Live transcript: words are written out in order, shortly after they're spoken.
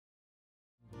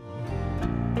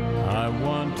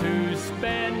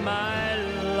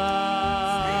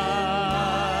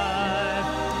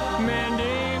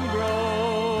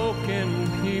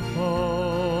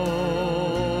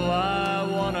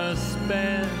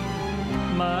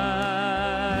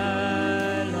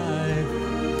my life,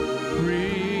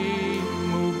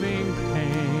 removing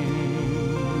pain.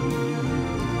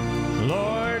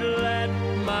 Lord, let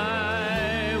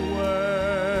my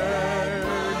words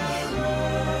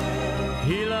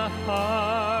heal a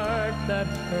heart that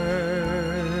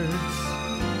hurts.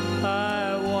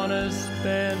 I want to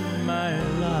spend my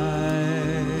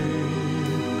life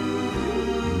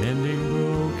mending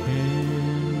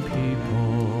broken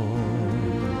people.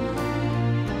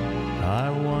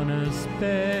 I want to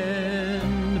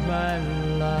spend my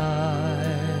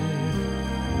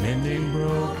life mending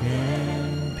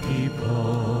broken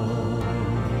people.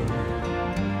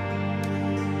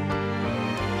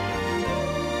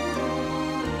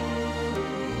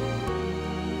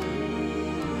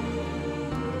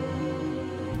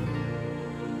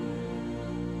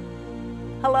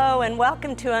 Hello and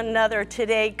welcome to another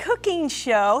Today Cooking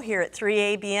Show here at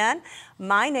 3ABN.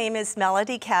 My name is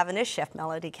Melody Caviness, Chef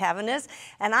Melody Caviness,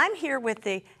 and I'm here with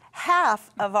the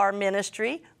half of our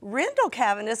ministry, Rendall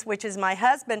Caviness, which is my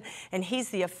husband, and he's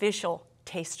the official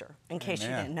taster, in case you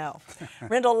didn't know.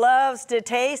 Rendall loves to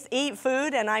taste, eat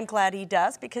food, and I'm glad he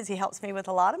does because he helps me with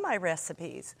a lot of my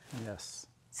recipes. Yes.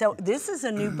 So this is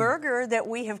a new burger that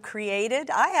we have created.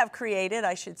 I have created,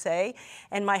 I should say,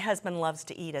 and my husband loves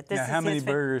to eat it. This now, how many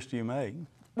burgers do you make?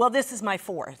 Well, this is my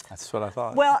fourth. That's what I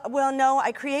thought. Well, no,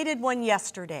 I created one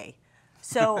yesterday.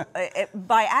 So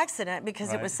by accident,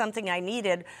 because it was something I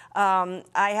needed. I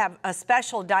have a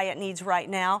special diet needs right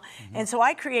now. And so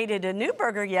I created a new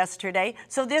burger yesterday.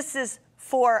 So this is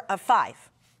 4 of 5.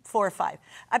 4 or 5.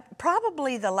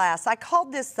 Probably the last. I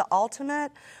called this the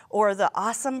ultimate or the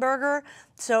awesome burger.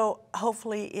 So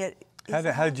hopefully it. How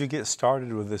did you get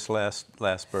started with this last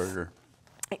burger?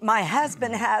 My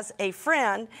husband has a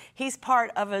friend. He's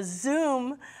part of a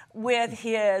Zoom with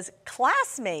his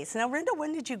classmates. Now, Rendall,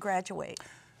 when did you graduate?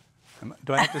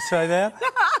 Do I have to say that?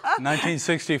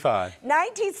 1965.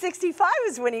 1965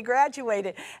 is when he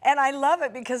graduated. And I love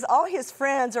it because all his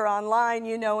friends are online,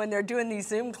 you know, and they're doing these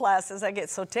Zoom classes. I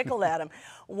get so tickled at them.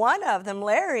 One of them,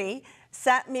 Larry,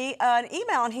 sent me an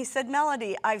email and he said,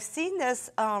 Melody, I've seen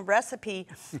this recipe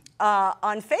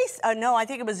on no, I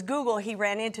think it was Google. He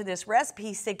ran into this recipe.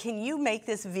 He said, can you make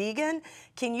this vegan?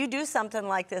 Can you do something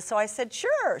like this? So I said,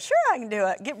 sure, I can do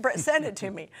it. Send it to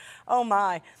me. Oh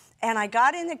my. And I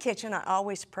got in the kitchen. I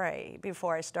always pray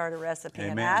before I start a recipe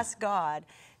and ask God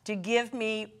to give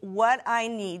me what I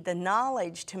need, the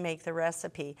knowledge to make the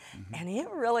recipe. And it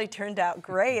really turned out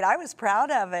great. I was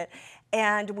proud of it.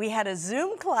 And we had a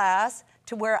Zoom class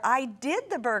to where I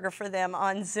did the burger for them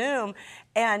on Zoom,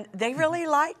 and they really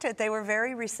liked it. They were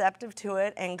very receptive to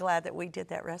it and glad that we did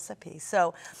that recipe.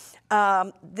 So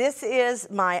this is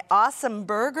my awesome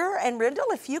burger. And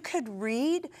Rendall, if you could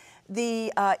read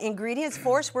the ingredients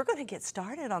for us, we're going to get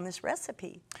started on this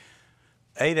recipe.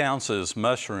 8 ounces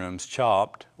mushrooms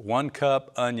chopped, 1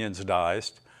 cup onions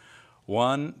diced,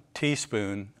 1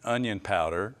 teaspoon onion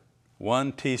powder,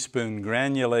 1 teaspoon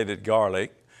granulated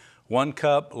garlic, 1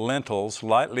 cup lentils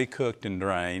lightly cooked and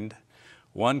drained,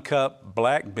 1 cup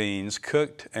black beans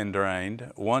cooked and drained,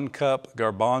 1 cup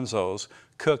garbanzos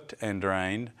cooked and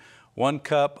drained, 1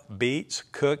 cup beets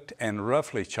cooked and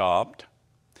roughly chopped,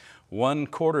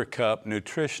 1/4 cup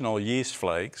nutritional yeast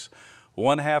flakes,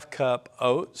 1/2 cup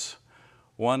oats,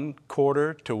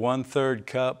 1/4 to 1/3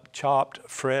 cup chopped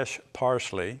fresh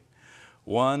parsley,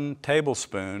 1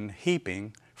 tablespoon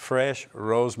heaping fresh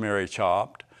rosemary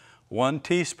chopped, 1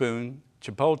 teaspoon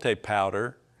chipotle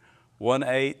powder,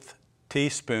 1/8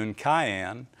 teaspoon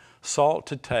cayenne, salt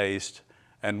to taste,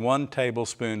 and 1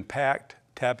 tablespoon packed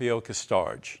tapioca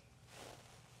starch.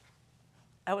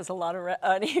 That was a lot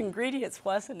of ingredients,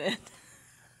 wasn't it?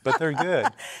 But they're good.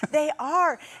 They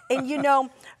are. And you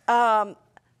know,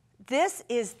 this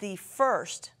is the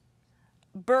first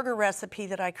burger recipe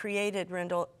that I created,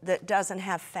 Rendall, that doesn't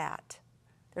have fat.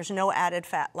 There's no added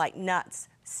fat like nuts,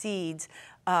 seeds,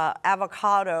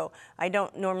 avocado. I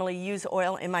don't normally use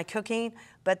oil in my cooking,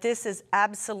 but this is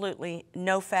absolutely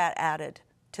no fat added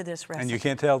to this recipe. And you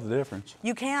can't tell the difference.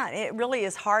 You can't. It really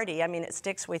is hearty. I mean, it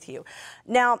sticks with you.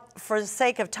 Now, for the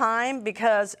sake of time,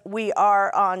 because we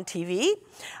are on TV,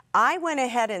 I went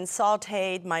ahead and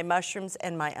sauteed my mushrooms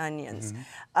and my onions.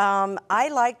 I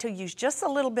like to use just a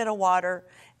little bit of water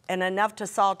and enough to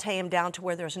saute them down to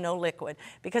where there's no liquid,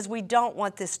 because we don't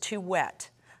want this too wet.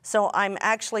 So I'm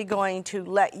actually going to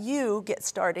let you get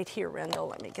started here, Rendall.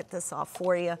 Let me get this off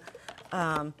for you.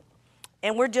 And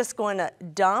we're just going to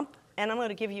dump. And I'm going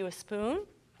to give you a spoon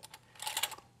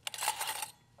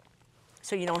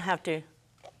so you don't have to,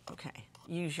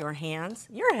 use your hands.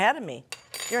 You're ahead of me.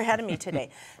 You're ahead of me today.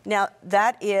 Now,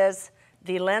 that is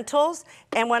the lentils.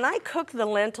 And when I cook the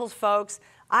lentils, folks,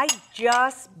 I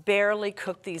just barely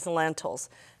cook these lentils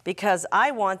because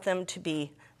I want them to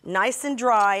be nice and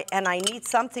dry, and I need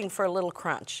something for a little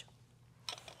crunch.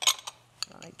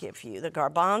 I give you the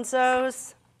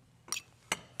garbanzos.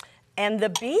 And the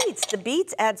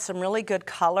beets add some really good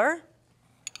color.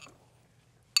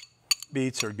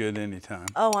 Beets are good anytime.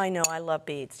 Oh, I know, I love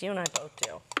beets. You and I both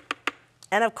do.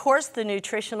 And of course, the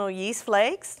nutritional yeast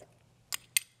flakes.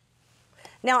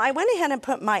 Now, I went ahead and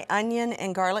put my onion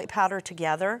and garlic powder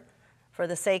together for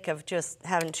the sake of just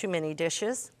having too many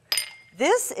dishes.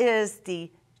 This is the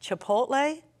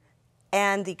chipotle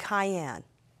and the cayenne.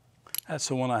 That's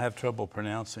the one I have trouble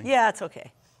pronouncing. Yeah, it's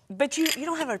okay. But you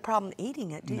don't have a problem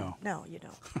eating it, do you? No. No, you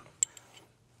don't.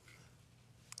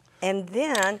 And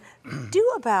then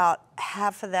do about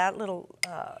half of that, little,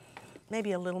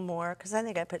 maybe a little more, because I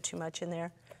think I put too much in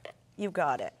there. You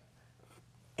got it.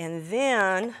 And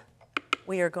then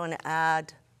we are going to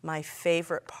add my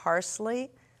favorite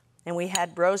parsley. And we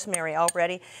had rosemary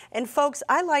already. And folks,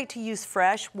 I like to use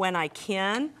fresh when I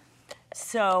can.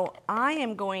 So I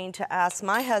am going to ask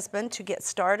my husband to get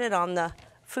started on the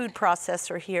food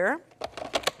processor here.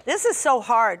 This is so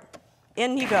hard.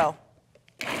 In you go.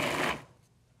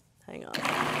 Hang on.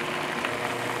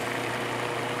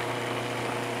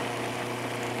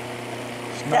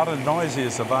 It's not as noisy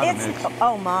as a Vitamix.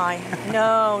 Oh my,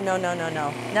 no.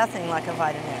 Nothing like a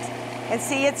Vitamix. And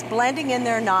see, it's blending in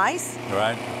there nice.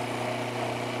 Right.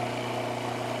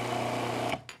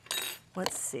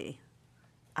 Let's see.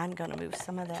 I'm gonna move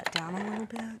some of that down a little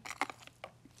bit.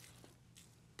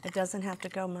 It doesn't have to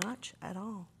go much at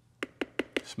all.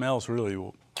 Smells really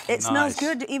nice. It smells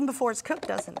good even before it's cooked,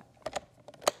 doesn't it?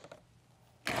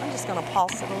 I'm just gonna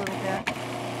pulse it a little bit.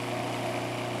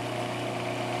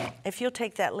 If you'll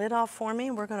take that lid off for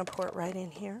me, we're gonna pour it right in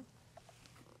here.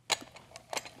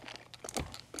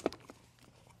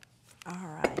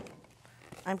 All right.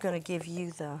 I'm gonna give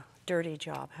you the dirty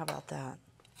job. How about that?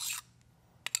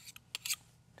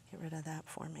 Get rid of that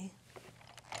for me.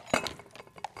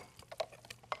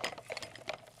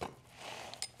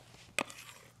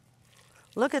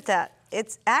 Look at that.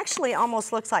 It actually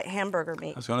almost looks like hamburger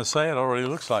meat. I was going to say, it already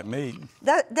looks like meat.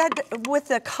 That with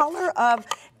the color of,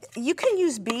 you can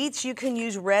use beets, you can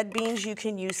use red beans, you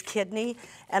can use kidney,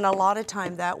 and a lot of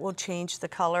time that will change the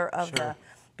color of the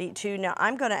beet too. Now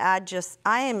I'm going to add just,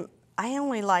 I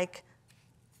only like,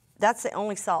 that's the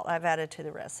only salt I've added to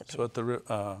the recipe. That's what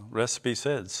the recipe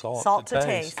said, salt to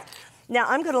taste. Now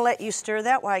I'm going to let you stir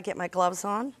that while I get my gloves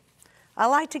on. I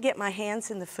like to get my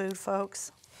hands in the food,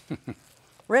 folks.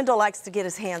 Rendall likes to get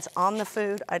his hands on the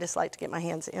food. I just like to get my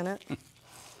hands in it.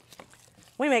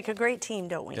 We make a great team,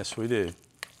 don't we? Yes, we do.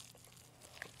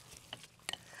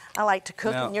 I like to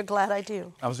cook, and you're glad I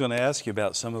do. I was going to ask you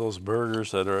about some of those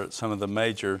burgers that are at some of the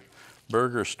major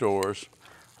burger stores.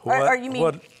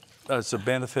 What is the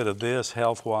benefit of this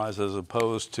health-wise as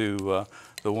opposed to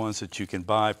the ones that you can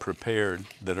buy prepared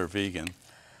that are vegan?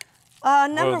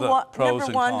 Number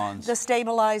one, the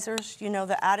stabilizers, you know,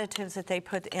 the additives that they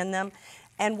put in them.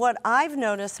 And what I've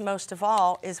noticed most of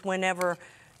all is whenever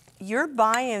you're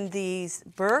buying these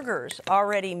burgers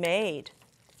already made,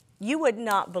 you would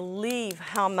not believe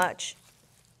how much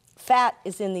fat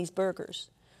is in these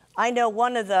burgers. I know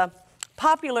one of the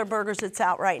popular burgers that's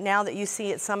out right now that you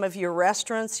see at some of your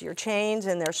restaurants, your chains,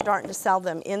 and they're starting to sell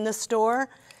them in the store,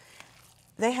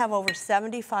 they have over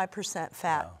 75%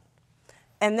 fat. Wow.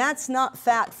 And that's not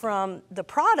fat from the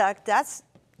product, that's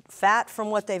fat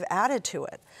from what they've added to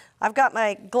it. I've got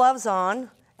my gloves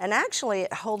on, and actually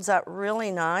it holds up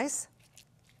really nice.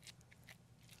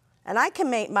 And I can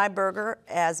make my burger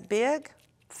as big,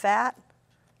 fat,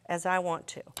 as I want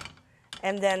to.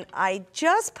 And then I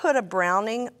just put a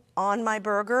browning on my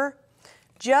burger,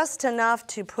 just enough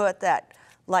to put that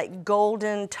like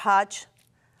golden touch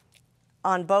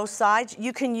on both sides.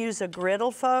 You can use a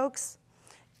griddle, folks.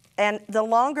 And the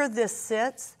longer this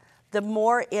sits, the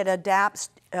more it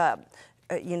adapts,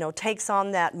 you know, takes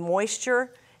on that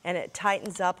moisture, and it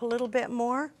tightens up a little bit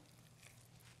more.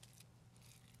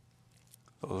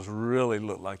 Those really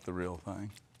look like the real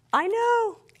thing. I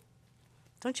know.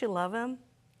 Don't you love them?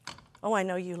 Oh, I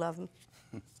know you love them.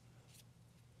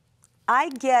 I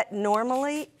get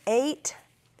normally 8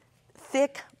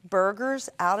 thick burgers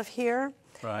out of here.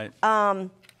 Right.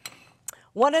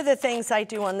 One of the things I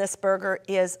do on this burger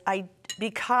is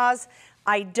because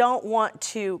I don't want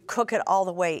to cook it all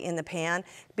the way in the pan,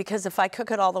 because if I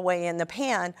cook it all the way in the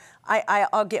pan,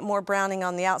 I'll get more browning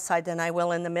on the outside than I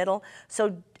will in the middle.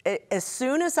 So as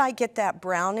soon as I get that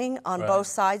browning on both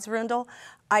sides, Rendall,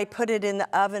 I put it in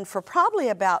the oven for probably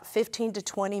about 15 to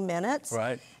 20 minutes.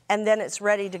 Right. and then it's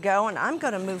ready to go. And I'm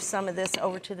going to move some of this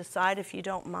over to the side if you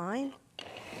don't mind.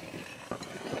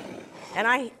 And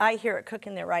I hear it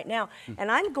cooking there right now. And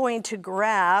I'm going to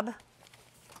grab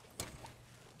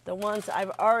the ones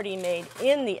I've already made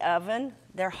in the oven.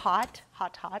 They're hot,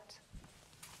 hot, hot.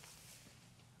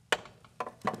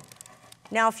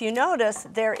 Now, if you notice,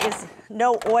 there is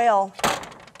no oil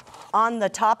on the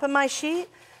top of my sheet.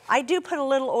 I do put a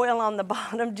little oil on the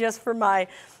bottom just for my,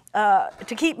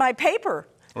 to keep my paper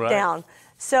down.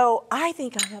 So I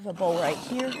think I have a bowl right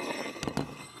here.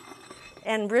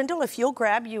 And Rendall, if you'll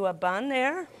grab you a bun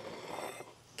there,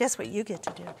 guess what you get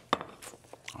to do?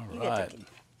 All right.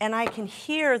 And I can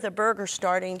hear the burger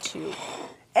starting to,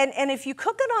 and if you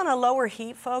cook it on a lower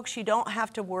heat, folks, you don't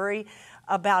have to worry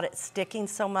about it sticking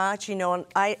so much. You know, and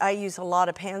I use a lot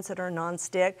of pans that are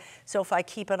non-stick, so if I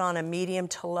keep it on a medium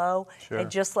to low and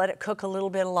just let it cook a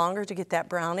little bit longer to get that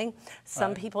browning,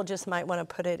 some people just might want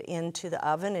to put it into the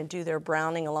oven and do their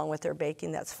browning along with their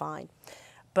baking, that's fine.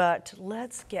 But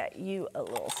let's get you a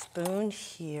little spoon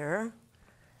here.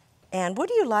 And what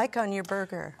do you like on your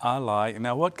burger? I like,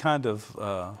 now what kind of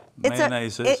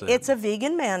mayonnaise is it? It's a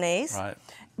vegan mayonnaise. Right.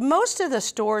 Most of the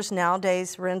stores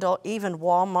nowadays, Rendall, even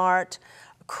Walmart,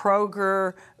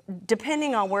 Kroger,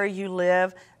 depending on where you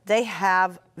live, they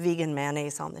have vegan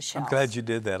mayonnaise on the shelf. I'm glad you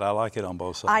did that. I like it on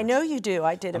both sides. I know you do.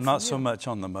 I did it I'm not so much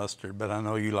on the mustard, but I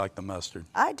know you like the mustard.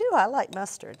 I do. I like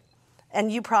mustard. And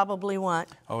you probably want...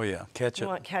 Oh, yeah. Ketchup. You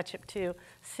want ketchup, too.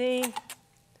 See?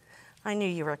 I knew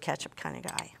you were a ketchup kind of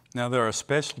guy. Now, there are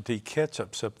specialty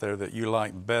ketchups up there that you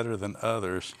like better than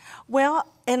others.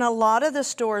 Well, in a lot of the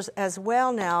stores as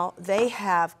well now, they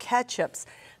have ketchups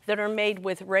that are made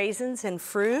with raisins and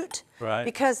fruit. Right.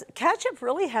 Because ketchup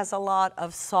really has a lot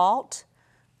of salt,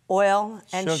 oil,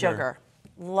 and sugar.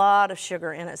 A lot of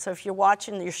sugar in it. So if you're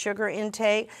watching your sugar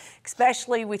intake,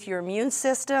 especially with your immune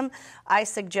system, I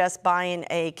suggest buying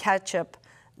a ketchup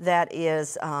that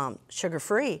is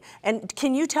sugar-free. And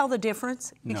can you tell the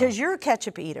difference? Because you're a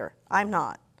ketchup eater. I'm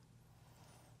not.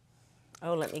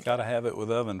 Oh, let me... Gotta have it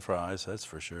with oven fries, that's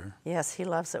for sure. Yes, he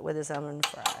loves it with his oven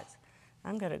fries.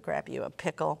 I'm gonna grab you a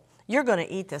pickle. You're gonna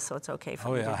eat this, so it's okay for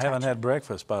me to touch. Oh yeah, I haven't had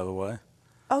breakfast, by the way.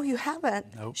 Oh, you haven't?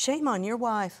 Nope. Shame on your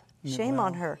wife. Shame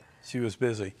on her. She was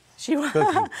busy. She was.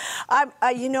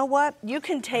 You know what? You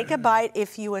can take a bite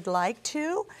if you would like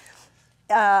to.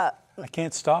 I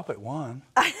can't stop at one.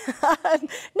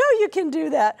 No, you can do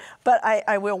that. But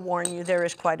I will warn you, there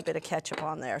is quite a bit of ketchup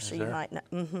on there, so you might not.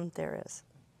 There is.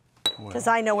 Because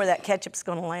I know where that ketchup's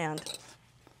going to land.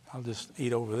 I'll just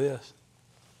eat over this.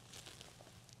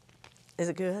 Is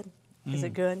it good? Is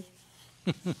it good?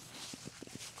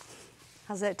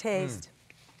 How's that taste?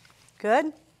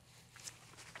 Good?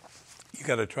 You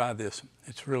got to try this.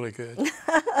 It's really good.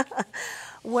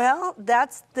 Well,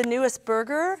 that's the newest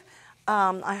burger.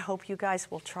 I hope you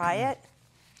guys will try it.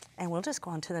 And we'll just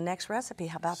go on to the next recipe.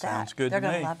 How about that? Sounds good to me.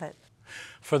 They're going to love it.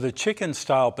 For the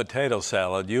chicken-style potato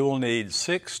salad, you will need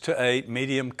 6 to 8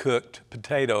 medium-cooked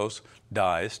potatoes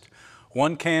diced,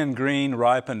 1 can green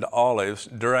ripened olives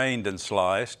drained and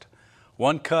sliced,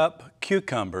 1 cup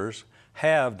cucumbers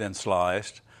halved and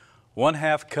sliced,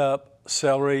 1/2 cup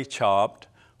celery chopped,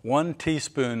 1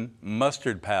 teaspoon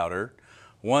mustard powder,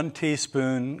 1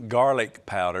 teaspoon garlic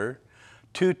powder,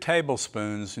 2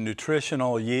 tablespoons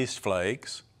nutritional yeast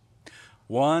flakes,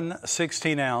 1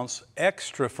 16-ounce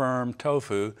extra firm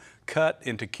tofu cut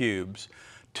into cubes,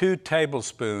 2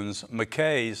 tablespoons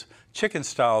McKay's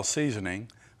chicken-style seasoning,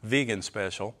 vegan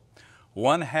special,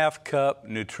 1/2 cup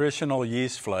nutritional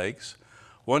yeast flakes,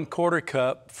 1/4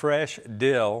 cup fresh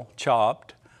dill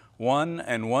chopped, 1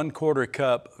 1/4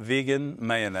 cup vegan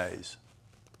mayonnaise.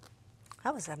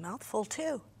 That was a mouthful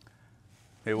too.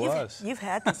 It was. You've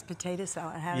had this potato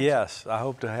salad, haven't Yes, I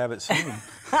hope to have it soon.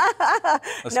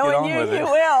 Let's get on with it. You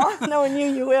will. Knowing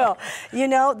you will. You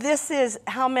know, this is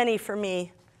how many for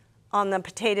me on the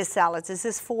potato salads? Is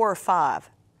this 4 or 5?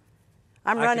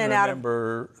 I'm running out of... I can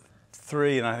remember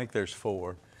 3, and I think there's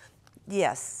 4.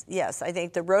 Yes, yes. I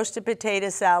think the roasted potato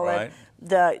salad,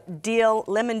 the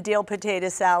lemon dill potato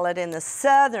salad, and the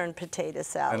southern potato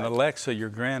salad. And Alexa, your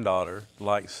granddaughter,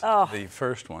 likes the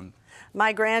first one.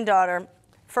 My granddaughter,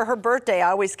 for her birthday,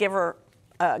 I always give her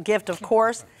a gift, of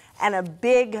course, and a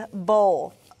big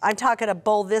bowl. I'm talking a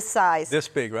bowl this size. This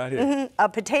big right here. A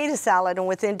potato salad, and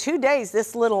within 2 days,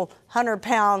 this little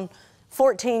 100-pound,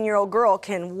 14-year-old girl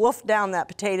can wolf down that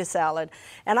potato salad.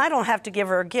 And I don't have to give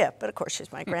her a gift, but of course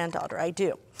she's my granddaughter, I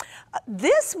do.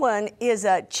 This one is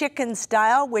a chicken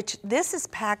style, which this is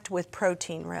packed with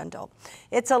protein, Rendall.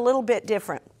 It's a little bit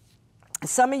different.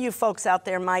 Some of you folks out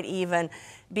there might even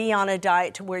be on a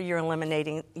diet to where you're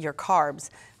eliminating your carbs.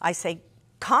 I say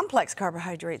complex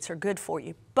carbohydrates are good for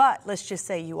you. But let's just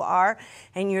say you are,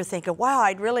 and you're thinking, wow,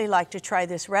 I'd really like to try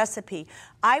this recipe.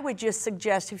 I would just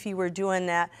suggest, if you were doing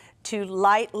that, to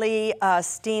lightly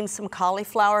steam some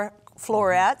cauliflower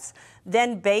florets,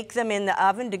 then bake them in the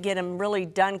oven to get them really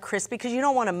done crispy, because you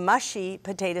don't want a mushy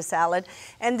potato salad,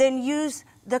 and then use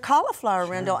the cauliflower,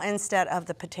 Rendall, instead of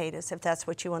the potatoes, if that's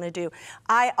what you want to do.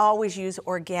 I always use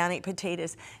organic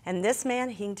potatoes, and this man,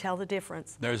 he can tell the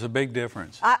difference. There's a big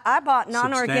difference. I bought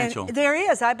non-organic. Substantial.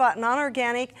 There is. I bought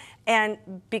non-organic, and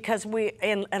because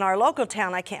in our local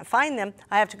town, I can't find them,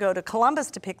 I have to go to Columbus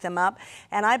to pick them up,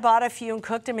 and I bought a few and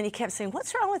cooked them, and he kept saying,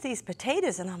 what's wrong with these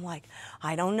potatoes? And I'm like,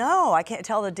 I don't know. I can't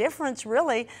tell the difference,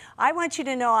 really. I want you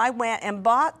to know I went and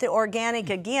bought the organic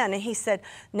again, and he said,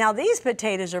 now these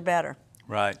potatoes are better.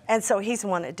 Right. And so he's the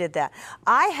one that did that.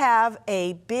 I have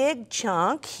a big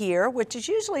chunk here, which is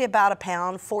usually about a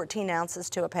pound, 14 ounces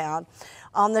to a pound,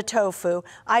 on the tofu.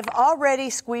 I've already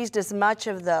squeezed as much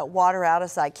of the water out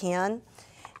as I can,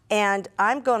 and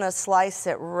I'm going to slice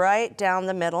it right down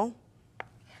the middle.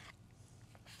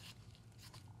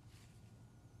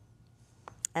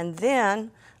 And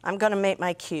then I'm going to make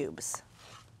my cubes.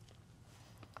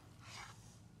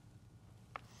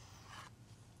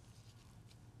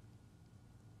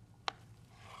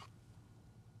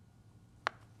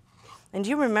 And do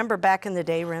you remember back in the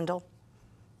day, Rendall,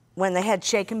 when they had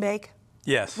shake and bake?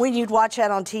 Yes. When you'd watch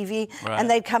that on TV, right. and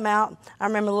they'd come out. I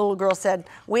remember a little girl said,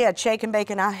 we had shake and bake,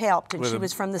 and I helped, and she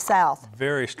was from the South.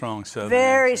 Very strong Southern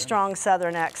Very accent. strong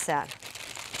Southern accent.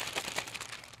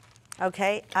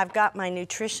 Okay, I've got my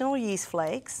nutritional yeast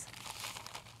flakes.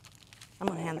 I'm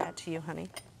going to hand that to you, honey.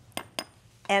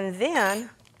 And then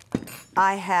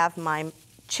I have my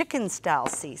chicken-style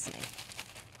seasoning.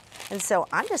 And so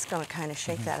I'm just going to kind of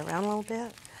shake that around a little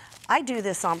bit. I do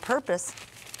this on purpose.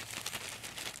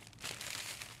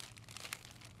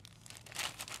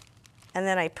 And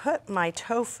then I put my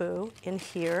tofu in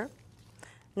here.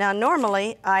 Now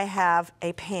normally I have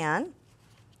a pan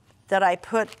that I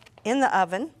put in the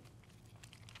oven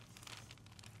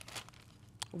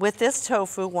with this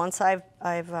tofu. Once I've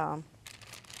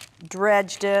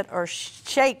dredged it or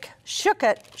shook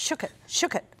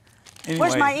it. Anyway,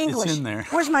 Where's my English? It's in there.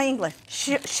 Where's my English?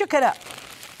 Shook it up.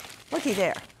 Looky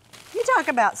there. You talk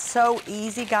about so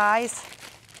easy, guys.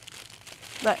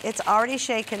 Look, it's already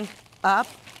shaken up.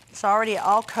 It's already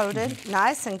all coated,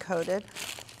 nice and coated.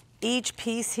 Each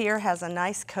piece here has a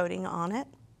nice coating on it.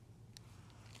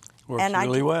 Works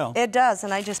really well. It does,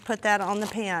 and I just put that on the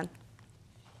pan.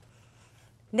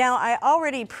 Now, I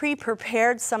already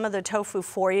pre-prepared some of the tofu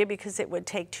for you because it would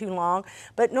take too long.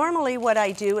 But normally what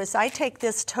I do is I take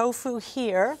this tofu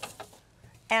here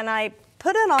and I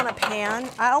put it on a pan.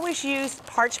 I always use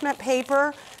parchment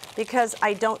paper because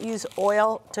I don't use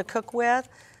oil to cook with.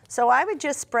 So I would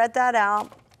just spread that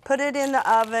out, put it in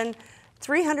the oven,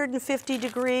 350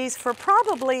 degrees for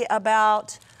probably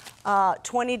about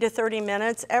 20 to 30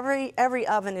 minutes. Every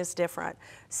oven is different.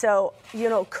 So, you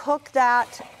know, cook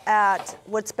that at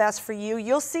what's best for you.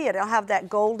 You'll see it. It'll have that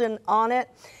golden on it.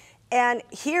 And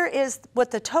here is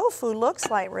what the tofu looks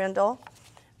like, Rendall,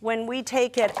 when we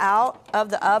take it out of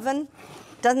the oven.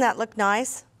 Doesn't that look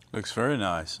nice? Looks very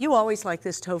nice. You always like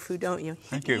this tofu, don't you?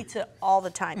 Thank you. He eats it all the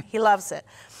time. He loves it.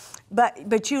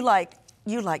 But you like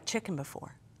chicken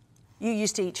before. You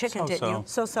used to eat chicken, didn't you?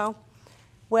 So.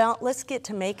 Well, let's get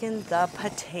to making the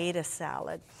potato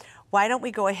salad. Why don't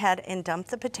we go ahead and dump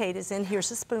the potatoes in?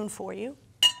 Here's a spoon for you.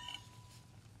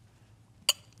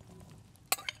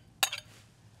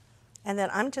 And then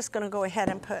I'm just going to go ahead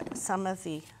and put some of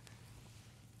the,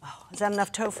 is that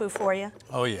enough tofu for you?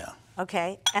 Oh, yeah.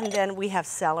 Okay, and then we have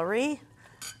celery.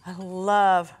 I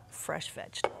love fresh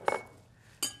vegetables.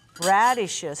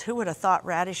 Radishes. Who would have thought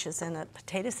radishes in a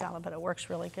potato salad, but it works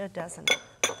really good, doesn't it?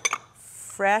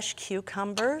 Fresh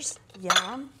cucumbers,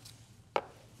 yum.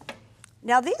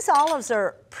 Now these olives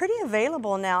are pretty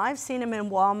available now. I've seen them in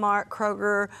Walmart,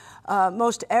 Kroger,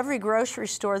 most every grocery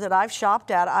store that I've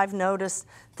shopped at, I've noticed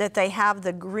that they have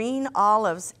the green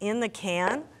olives in the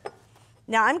can.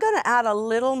 Now I'm going to add a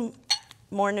little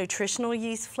more nutritional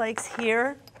yeast flakes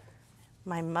here,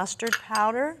 my mustard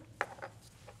powder,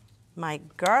 my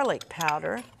garlic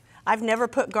powder. I've never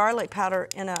put garlic powder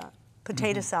in a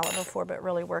potato salad before, but it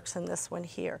really works in this one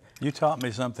here. You taught me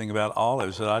something about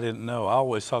olives that I didn't know. I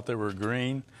always thought they were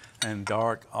green and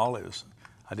dark olives.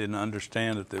 I didn't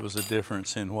understand that there was a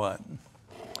difference in what.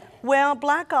 Well,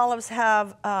 black olives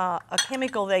have a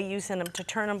chemical they use in them to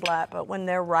turn them black, but when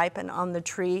they're ripened on the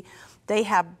tree, they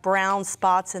have brown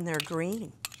spots and they're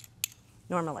green,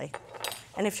 normally.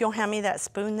 And if you'll hand me that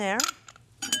spoon there.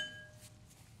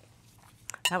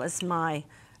 That was my,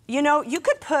 you know, you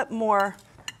could put more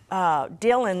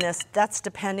dill in this. That's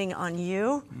depending on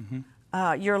you,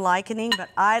 your likening, but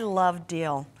I love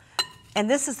dill. And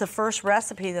this is the first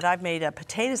recipe that I've made a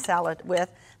potato salad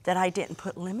with that I didn't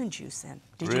put lemon juice in.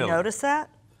 Did you notice that?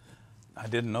 I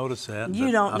didn't notice that.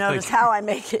 You don't notice how I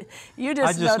make it. You just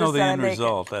I just know notice the that end I make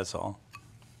result, it. that's all.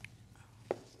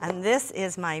 And this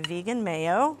is my vegan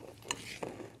mayo.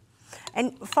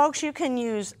 And folks, you can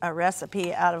use a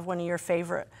recipe out of one of your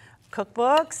favorite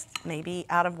cookbooks, maybe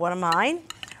out of one of mine,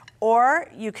 or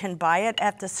you can buy it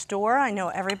at the store. I know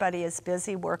everybody is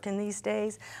busy working these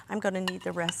days. I'm going to need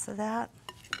the rest of that.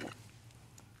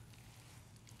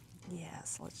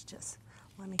 Yes,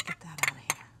 let me get that out of here.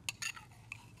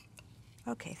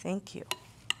 Okay, thank you.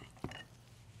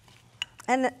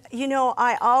 And you know,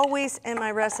 I always, in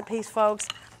my recipes, folks,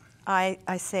 I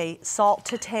say salt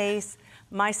to taste.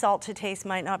 My salt to taste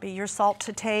might not be your salt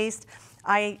to taste.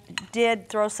 I did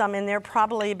throw some in there,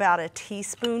 probably about a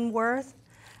teaspoon worth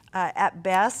at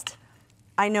best.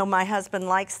 I know my husband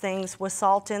likes things with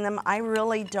salt in them. I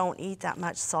really don't eat that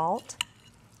much salt.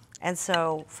 And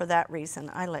so for that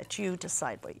reason, I let you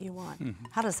decide what you want.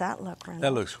 How does that look, Rendall?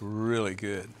 That looks really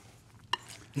good.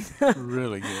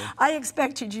 Really good. I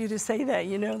expected you to say that,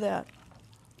 you know that.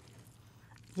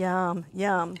 Yum,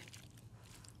 yum.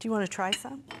 Do you want to try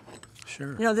some?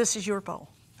 Sure. You know, this is your bowl.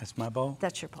 That's my bowl?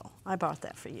 That's your bowl. I bought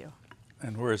that for you.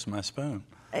 And where's my spoon?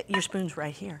 Your spoon's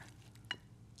right here.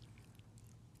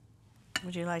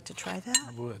 Would you like to try that?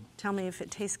 I would. Tell me if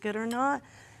it tastes good or not.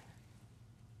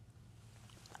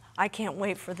 I can't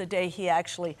wait for the day he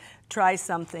actually tries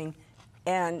something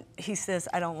and he says,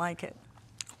 I don't like it.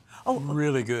 Oh,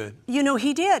 really good. You know,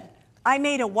 he did. I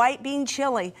made a white bean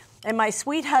chili, and my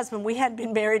sweet husband, we hadn't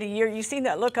been married a year. You've seen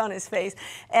that look on his face.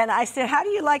 And I said, how do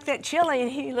you like that chili?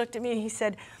 And he looked at me and he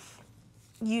said,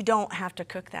 you don't have to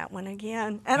cook that one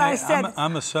again. And I said,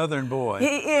 I'm a Southern boy.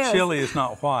 He is. Chili is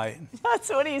not white. That's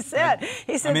what he said.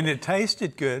 He said, I mean, it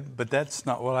tasted good, but that's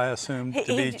not what I assumed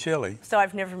to be chili. So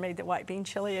I've never made the white bean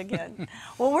chili again.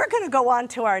 Well, we're going to go on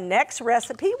to our next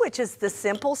recipe, which is the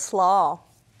simple slaw.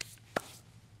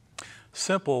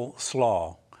 Simple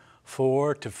slaw.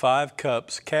 4 to 5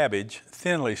 cups cabbage,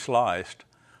 thinly sliced.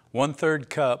 1/3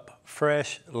 cup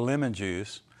fresh lemon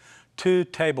juice. 2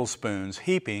 tablespoons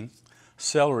heaping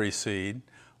celery seed.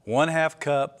 1/2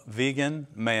 cup vegan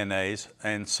mayonnaise,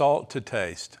 and salt to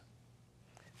taste.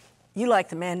 You like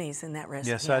the mayonnaise in that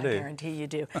recipe. Yes, I do. I guarantee you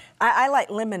do. I like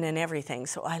lemon in everything,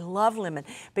 so I love lemon.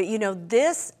 But you know,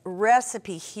 this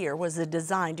recipe here was a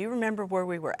design. Do you remember where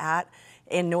we were at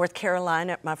in North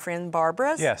Carolina at my friend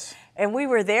Barbara's? Yes. And we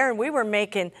were there and we were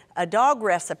making a dog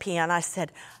recipe, and I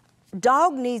said,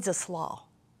 dog needs a slaw.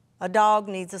 A dog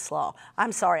needs a slaw.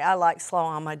 I'm sorry, I like slaw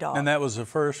on my dog. And that was the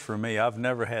first for me. I've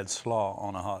never had slaw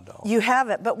on a hot dog. You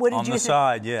haven't, but what did you think? On the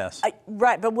side, yes.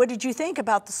 Right, but what did you think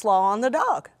about the slaw on the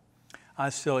dog? I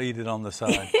still eat it on the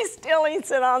side. He still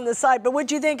eats it on the side, but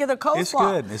what'd you think of the coleslaw? It's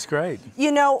good, it's great.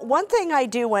 You know, one thing I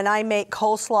do when I make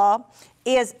coleslaw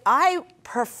is I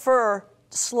prefer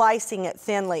slicing it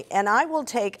thinly, and I will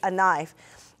take a knife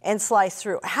and slice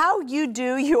through. How you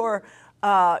do your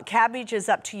cabbage is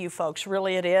up to you folks,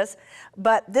 really it is,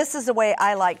 but this is the way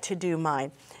I like to do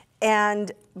mine.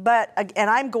 And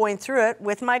I'm going through it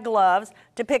with my gloves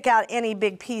to pick out any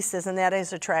big pieces, and that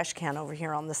is a trash can over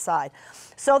here on the side.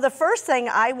 So the first thing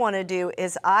I want to do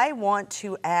is I want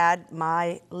to add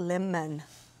my lemon.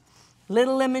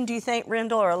 Little lemon, do you think,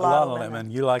 Rendall, or a lot of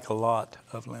lemon? You like a lot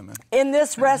of lemon. In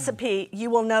this recipe, you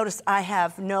will notice I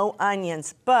have no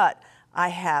onions, but I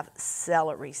have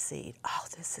celery seed. Oh,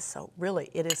 this is so, really,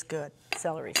 it is good,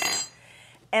 celery seed.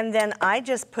 And then I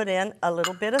just put in a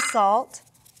little bit of salt.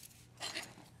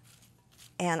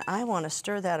 And I want to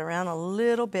stir that around a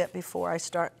little bit before I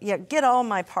start. Yeah, get all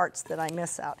my parts that I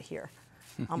miss out here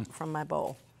from my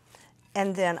bowl.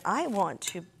 And then I want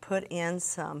to put in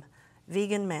some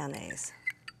vegan mayonnaise.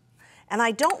 And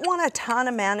I don't want a ton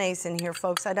of mayonnaise in here,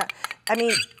 folks. I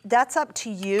mean, that's up to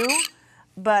you,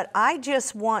 but I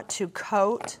just want to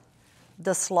coat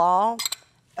the slaw.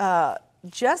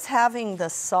 Just having the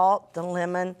salt, the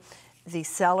lemon, the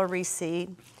celery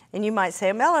seed. And you might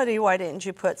say, Melody, why didn't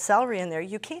you put celery in there?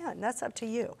 You can, that's up to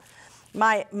you.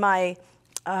 My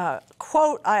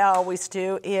quote I always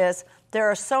do is, there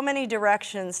are so many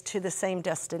directions to the same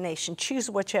destination. Choose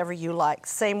whichever you like.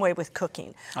 Same way with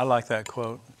cooking. I like that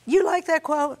quote. You like that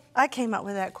quote? I came up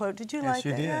with that quote. Did you like that?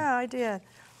 Yes, you did. Yeah, I did.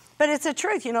 But it's the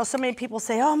truth. You know, so many people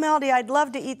say, oh, Melody, I'd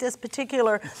love to eat this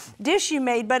particular dish you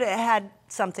made, but it had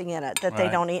something in it that they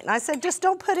don't eat. And I said, just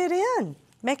don't put it in.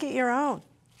 Make it your own.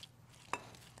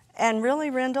 And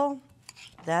really, Rendall,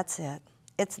 that's it.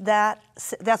 It's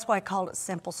that's why I called it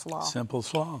simple slaw. Simple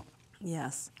slaw.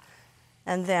 Yes.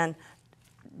 And then,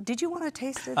 did you want to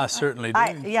taste it? I certainly do.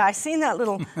 Yeah, I seen that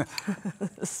little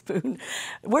spoon.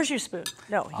 Where's your spoon?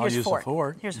 No, here's use a fork. a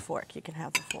fork. Here's a fork. You can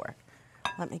have the fork.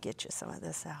 Let me get you some of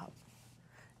this out.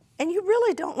 And you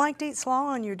really don't like to eat slaw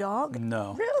on your dog?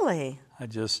 No. Really? I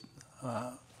just,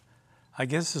 I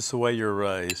guess it's the way you're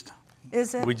raised.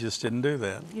 Is it? We just didn't do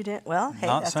that. You didn't? Well, hey,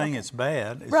 Not that's saying okay. it's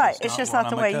bad. It's Right, just it's just what not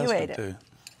the I'm way you accustomed ate it.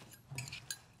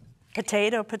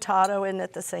 to. Potato, isn't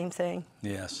it the same thing?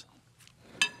 Yes.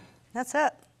 That's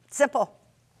it. Simple.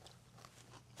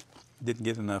 Didn't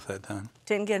get enough that time.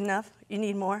 Didn't get enough? You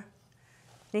need more?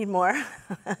 Need more?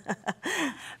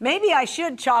 Maybe I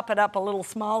should chop it up a little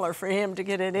smaller for him to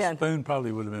get it in. Spoon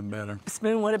probably would have been better.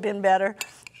 Spoon would have been better.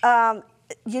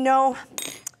 You know,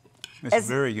 It's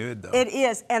very good, though. it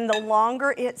is, and the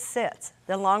longer it sits,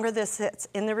 the longer this sits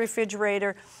in the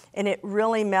refrigerator, and it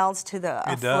really melts to the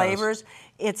It does. flavors,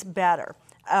 it's better.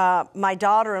 My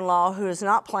daughter-in-law, who is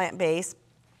not plant-based,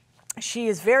 she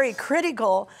is very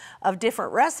critical of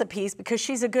different recipes because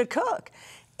she's a good cook.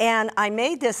 And I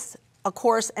made this, of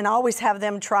course, and I always have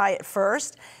them try it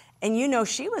first. And you know,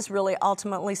 she was really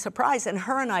ultimately surprised. And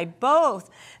her and I both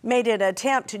made an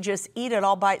attempt to just eat it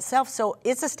all by itself. So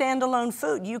it's a standalone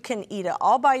food. You can eat it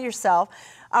all by yourself.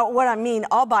 What I mean,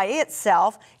 all by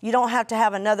itself. You don't have to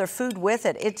have another food with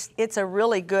it. It's a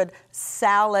really good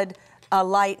salad,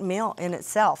 light meal in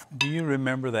itself. Do you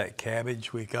remember that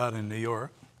cabbage we got in New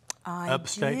York?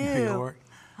 Upstate do. New York.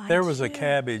 There was a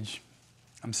cabbage.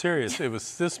 I'm serious. It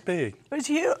was this big. It was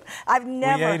huge. I've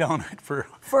never. We ate on it for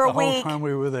For a the whole week. time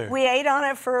we were there. We ate on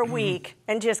it for a week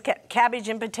and just kept cabbage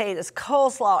and potatoes,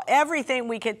 coleslaw, everything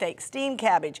we could think, steamed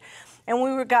cabbage. And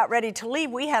when we got ready to leave,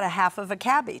 we had a half of a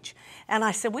cabbage. And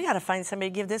I said, we got to find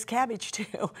somebody to give this cabbage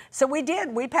to. So we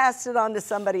did. We passed it on to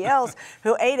somebody else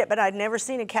who ate it, but I'd never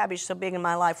seen a cabbage so big in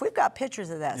my life. We've got pictures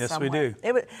of that somewhere. Yes,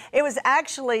 we do. It was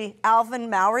actually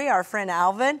Alvin Mowry, our friend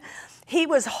Alvin. He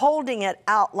was holding it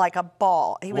out like a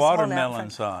ball. He was Watermelon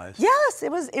size. Yes,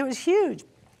 it was huge.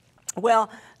 Well,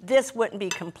 this wouldn't be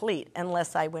complete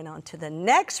unless I went on to the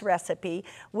next recipe,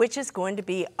 which is going to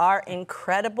be our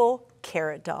incredible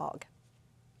carrot dog.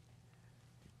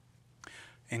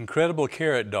 Incredible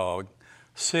carrot dog,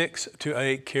 6 to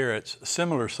 8 carrots,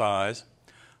 similar size,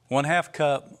 1/2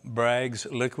 cup Bragg's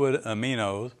liquid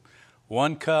aminos,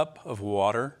 1 cup of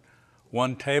water,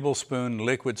 1 tablespoon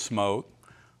liquid smoke,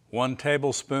 1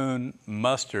 tablespoon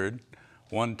mustard,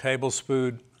 1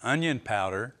 tablespoon onion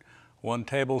powder, 1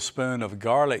 tablespoon of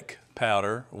garlic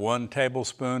powder, 1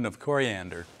 tablespoon of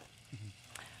coriander.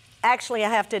 Actually, I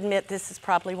have to admit, this is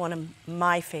probably one of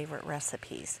my favorite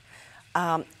recipes.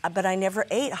 But I never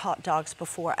ate hot dogs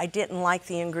before. I didn't like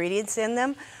the ingredients in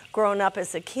them. Growing up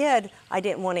as a kid, I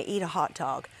didn't want to eat a hot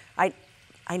dog.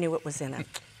 I knew it was in it.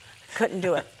 Couldn't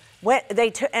do it.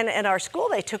 And at our school,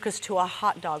 they took us to a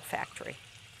hot dog factory.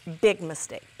 Big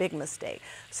mistake, big mistake.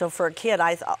 So for a kid,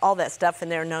 I thought all that stuff in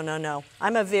there, no, no, no.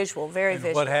 I'm a visual, very And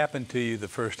visual. what happened to you the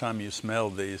first time you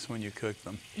smelled these when you cooked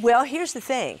them? Well, here's the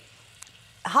thing.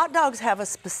 Hot dogs have a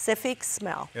specific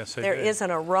smell. Yes, they There do. is an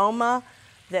aroma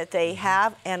that they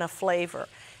have and a flavor.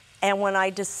 And when I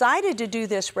decided to do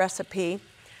this recipe,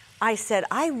 I said,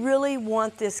 I really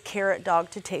want this carrot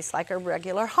dog to taste like a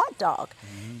regular hot dog.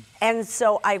 And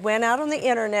so I went out on the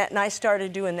internet and I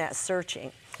started doing that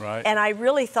searching. Right. And I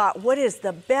really thought, what is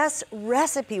the best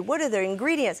recipe? What are the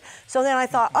ingredients? So then I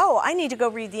thought, oh, I need to go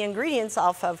read the ingredients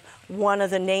off of one of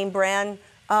the name brand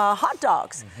hot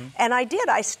dogs. And I did.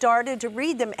 I started to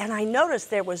read them and I noticed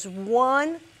there was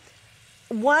one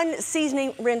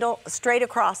seasoning, Rendall, straight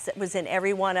across that was in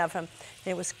every one of them.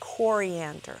 And it was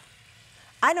coriander.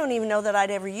 I don't even know that I'd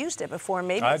ever used it before.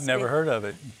 Maybe I've never heard of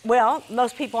it. Well,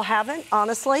 most people haven't,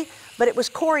 honestly, but it was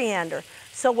coriander.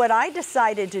 So what I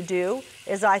decided to do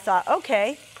is I thought,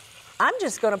 okay, I'm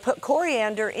just going to put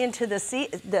coriander into the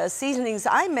seasonings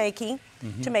I'm making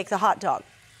to make the hot dog.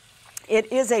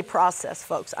 It is a process,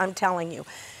 folks, I'm telling you.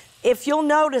 If you'll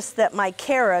notice that my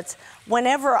carrots,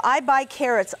 whenever I buy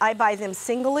carrots, I buy them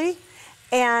singly,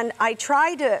 and I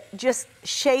try to just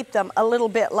shape them a little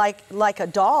bit like a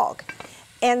dog.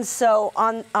 And so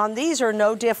on these are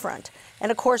no different.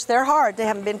 And of course, they're hard, they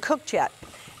haven't been cooked yet.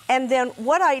 And then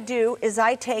what I do is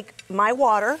I take my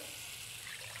water,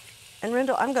 and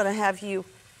Rendall, I'm gonna have you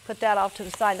put that off to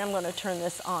the side, and I'm gonna turn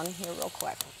this on here real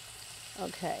quick.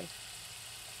 Okay.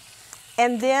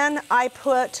 And then I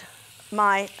put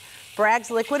my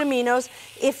Bragg's liquid aminos.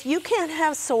 If you can't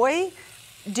have soy,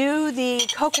 do the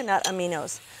coconut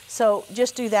aminos. So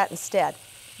just do that instead.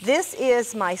 This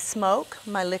is my smoke,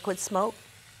 my liquid smoke.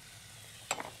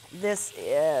 This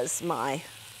is my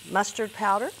mustard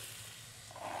powder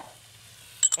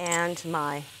and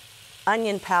my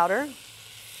onion powder.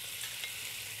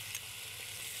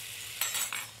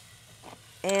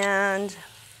 and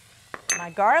my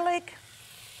garlic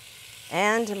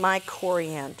and my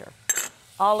coriander.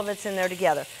 All of it's in there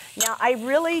together. Now, I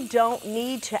really don't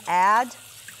need to add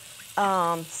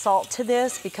salt to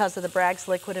this because of the Bragg's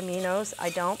liquid aminos. I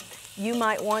don't. You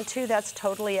might want to. That's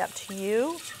totally up to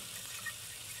you.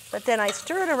 But then I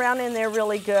stir it around in there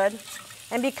really good.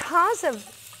 And because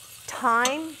of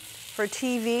time for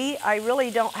TV, I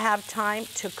really don't have time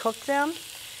to cook them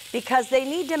because they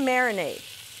need to marinate.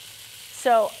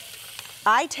 So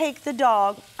I take the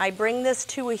dog, I bring this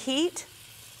to a heat,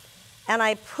 and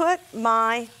I put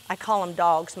my, I call them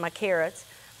dogs, my carrots,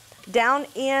 down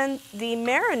in the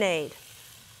marinade.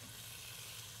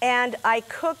 And I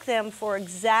cook them for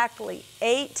exactly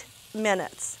 8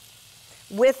 minutes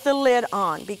with the lid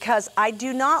on because I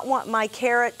do not want my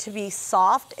carrot to be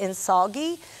soft and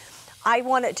soggy. I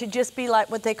want it to just be like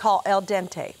what they call al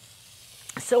dente.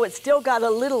 So it's still got a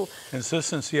little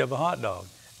consistency of a hot dog.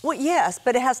 Well, yes,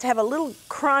 but it has to have a little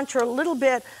crunch or a little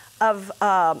bit of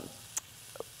not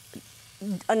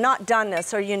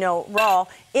doneness or, you know, raw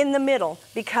in the middle,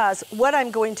 because what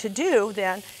I'm going to do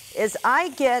then is I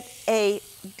get a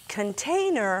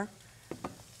container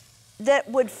that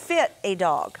would fit a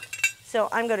dog. So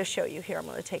I'm going to show you here. I'm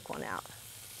going to take one out.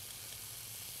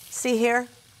 See here?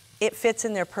 It fits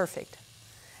in there perfect.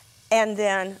 And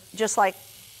then just like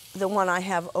the one I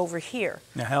have over here.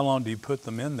 Now, how long do you put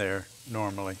them in there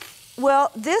normally?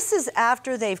 Well, this is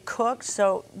after they've cooked,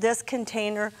 so this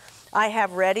container I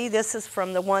have ready. This is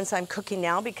from the ones I'm cooking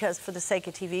now because for the sake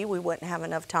of TV, we wouldn't have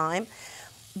enough time.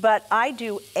 But I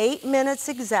do 8 minutes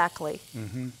exactly.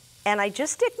 Mm-hmm. And I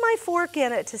just stick my fork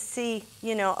in it to see,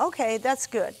 you know, okay, that's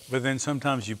good. But then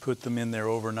sometimes you put them in there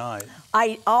overnight.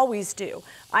 I always do.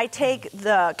 I take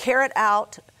the carrot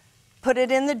out, put it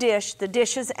in the dish. The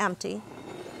dish is empty.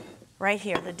 Right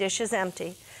here, the dish is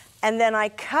empty. And then I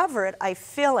cover it, I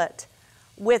fill it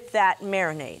with that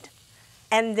marinade.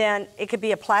 And then it could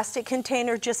be a plastic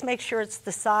container. Just make sure it's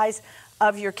the size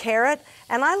of your carrot.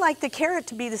 And I like the carrot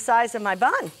to be the size of my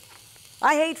bun.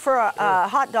 I hate for a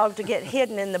hot dog to get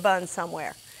hidden in the bun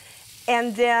somewhere.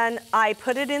 And then I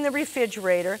put it in the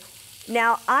refrigerator.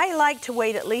 Now, I like to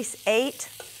wait at least 8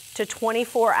 to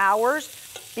 24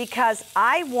 hours because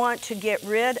I want to get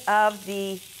rid of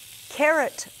the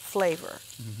carrot flavor.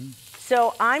 Mm-hmm.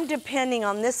 So I'm depending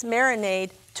on this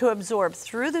marinade to absorb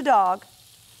through the dog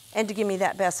and to give me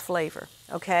that best flavor,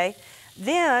 okay?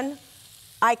 Then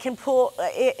I can pull,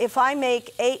 if I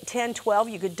make 8, 10, 12,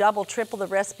 you could double, triple the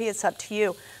recipe, it's up to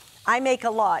you. I make a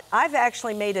lot. I've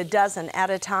actually made a dozen at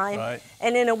a time, right.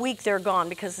 And in a week they're gone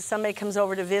because if somebody comes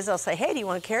over to visit, I'll say, hey, do you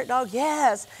want a carrot dog?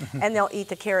 Yes, and they'll eat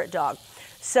the carrot dog.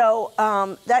 So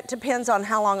that depends on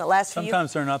how long it lasts for you.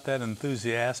 Sometimes they're not that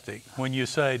enthusiastic when you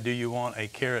say, do you want a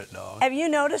carrot dog? Have you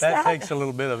noticed that? That takes a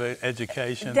little bit of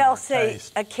education. They'll say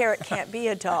a carrot can't be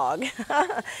a dog.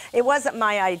 It wasn't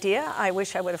my idea. I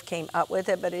wish I would have came up with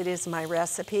it, but it is my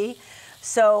recipe.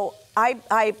 So I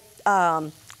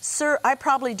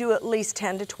probably do at least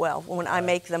 10 to 12 when I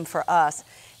make them for us.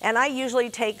 And I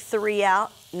usually take 3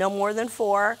 out, no more than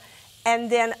 4.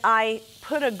 And then I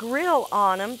put a grill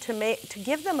on them to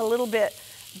give them a little bit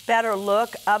better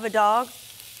look of a dog.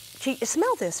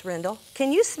 Smell this, Rendall.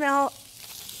 Can you smell?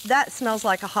 That smells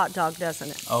like a hot dog, doesn't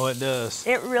it? Oh, it does.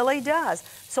 It really does.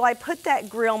 So I put that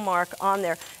grill mark on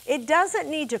there. It doesn't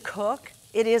need to cook.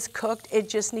 It is cooked. It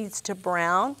just needs to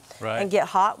brown and get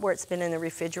hot where it's been in the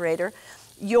refrigerator.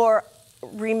 Your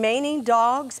remaining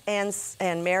dogs and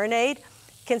marinade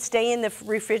can stay in the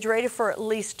refrigerator for at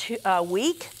least a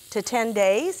week to 10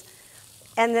 days.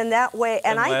 And then that way,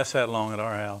 and doesn't last that long at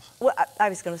our house. Well, I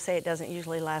was going to say it doesn't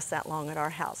usually last that long at our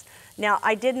house. Now,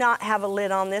 I did not have a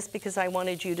lid on this because I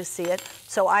wanted you to see it.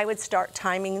 So I would start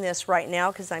timing this right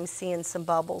now because I'm seeing some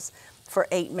bubbles for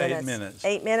 8 minutes. 8 minutes.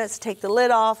 8 minutes, take the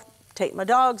lid off, take my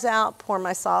dogs out, pour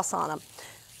my sauce on them.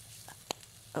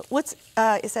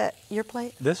 Is that your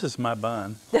plate? This is my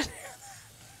bun.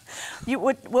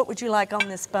 What would you like on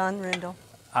this bun, Rendall?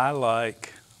 I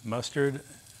like mustard,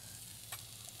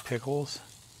 pickles.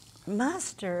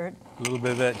 Mustard? A little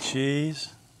bit of that cheese.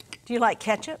 Do you like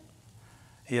ketchup?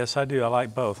 Yes, I do. I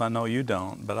like both. I know you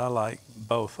don't, but I like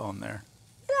both on there.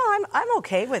 No, I'm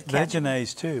okay with ketchup.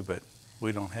 Veggies too, but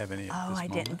we don't have any at this moment. Oh, I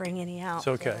didn't bring any out. It's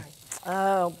okay.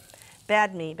 Oh,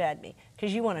 bad me.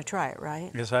 Because you want to try it,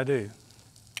 right? Yes, I do.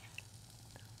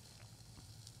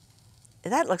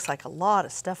 That looks like a lot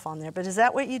of stuff on there, but is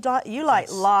that what you do? You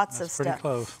like lots of stuff. That's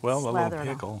pretty close. Well, a little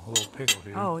pickle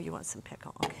here. Oh, you want some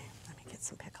pickle? Okay, let me get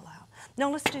some pickle out.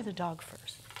 No, let's do the dog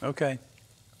first. Okay.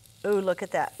 Ooh, look at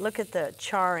that. Look at the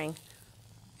charring.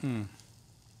 Hmm.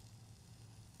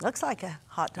 Looks like a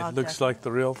hot dog. It looks like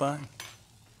the real thing.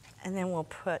 And then we'll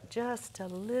put just a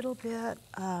little bit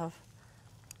of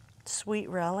sweet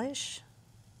relish.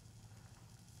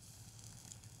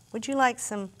 Would you like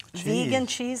some vegan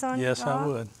cheese on your dog? Yes, I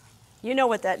would. You know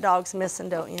what that dog's missing,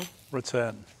 don't you? What's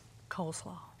that?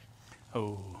 Coleslaw.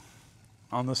 Oh,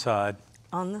 on the side.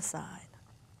 On the side.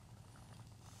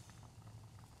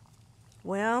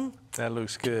 Well, That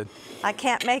looks good. I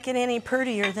can't make it any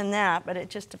prettier than that, but it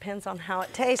just depends on how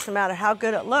it tastes, no matter how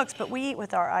good it looks. But we eat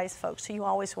with our eyes, folks, so you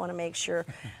always want to make sure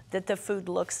that the food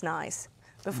looks nice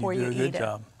before you eat it. You do a good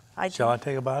job. Shall I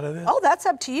take a bite of this? Oh, that's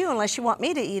up to you, unless you want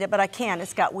me to eat it, but I can.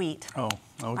 It's got wheat. Oh, okay.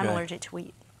 I'm allergic to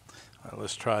wheat. All right,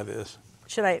 let's try this.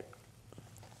 Should I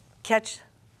catch?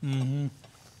 Mm-hmm.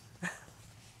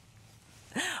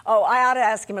 Oh, I ought to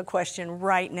ask him a question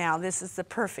right now. This is the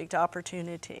perfect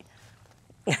opportunity.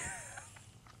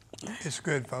 It's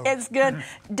good, folks. It's good.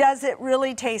 Does it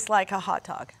really taste like a hot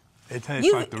dog? It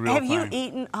tastes like the real Have thing. you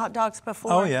eaten hot dogs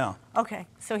before? Oh, yeah. Okay,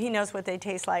 so he knows what they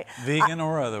taste like. Vegan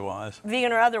or otherwise.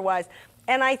 Vegan or otherwise.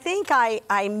 And I think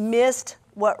I missed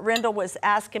what Rendall was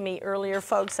asking me earlier,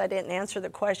 folks. I didn't answer the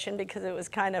question because it was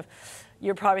kind of,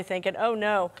 you're probably thinking, oh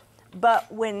no.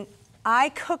 But when I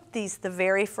cooked these the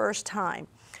very first time,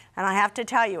 and I have to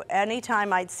tell you,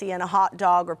 anytime I'd see a hot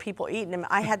dog or people eating them,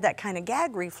 I had that kind of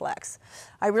gag reflex.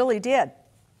 I really did.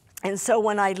 And so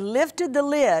when I lifted the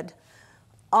lid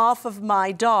off of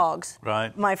my dogs,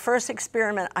 right, my first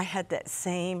experiment, I had that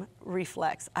same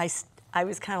reflex. I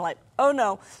was kind of like, oh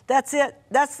no, that's it.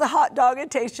 That's the hot dog. It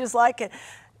tastes just like it.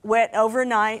 Went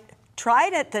overnight,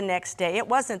 tried it the next day. It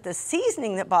wasn't the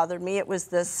seasoning that bothered me. It was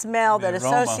the smell that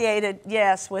associated,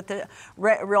 yes, with the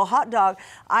real hot dog.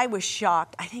 I was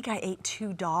shocked. I think I ate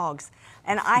 2 dogs.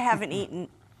 And I haven't eaten,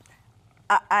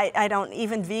 I don't,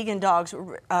 even vegan dogs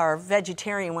are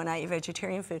vegetarian when I eat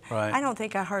vegetarian food. Right. I don't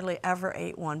think I hardly ever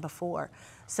ate one before.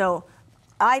 So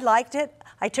I liked it.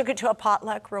 I took it to a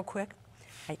potluck real quick.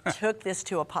 I took this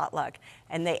to a potluck,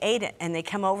 and they ate it, and they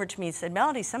come over to me and said,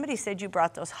 Melody, somebody said you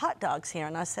brought those hot dogs here.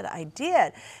 And I said, I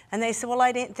did. And they said, well,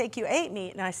 I didn't think you ate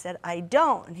meat. And I said, I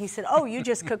don't. And he said, oh, you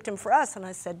just cooked them for us. And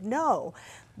I said, no,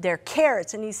 they're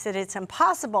carrots. And he said, it's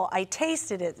impossible. I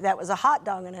tasted it. That was a hot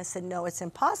dog. And I said, no, it's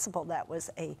impossible. That was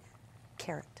a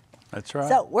carrot. That's right.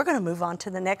 So we're going to move on to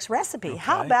the next recipe. Okay.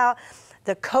 How about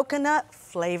the coconut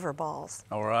flavor balls?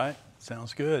 All right,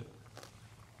 sounds good.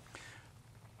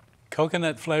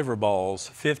 Coconut flavor balls,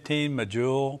 15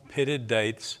 medjool pitted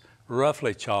dates,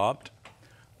 roughly chopped,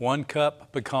 1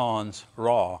 cup pecans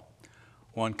raw,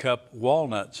 1 cup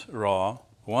walnuts raw,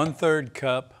 1/3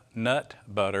 cup nut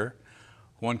butter,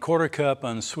 1/4 cup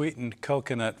unsweetened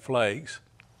coconut flakes,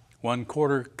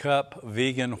 1/4 cup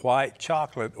vegan white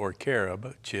chocolate or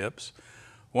carob chips,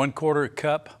 1/4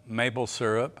 cup maple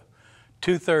syrup,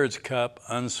 2/3 cup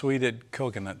unsweetened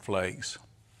coconut flakes.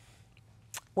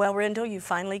 Well, Rendall, you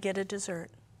finally get a dessert.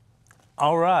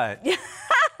 All right.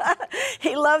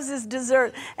 He loves his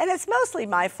dessert, and it's mostly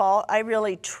my fault. I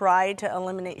really tried to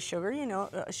eliminate sugar. You know,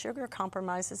 sugar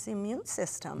compromises the immune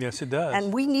system. Yes, it does.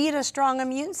 And we need a strong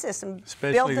immune system.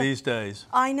 Especially these days.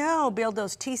 I know, build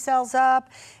those T cells up.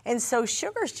 And so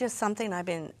sugar's just something I've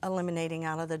been eliminating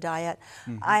out of the diet.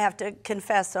 Mm-hmm. I have to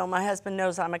confess, though, my husband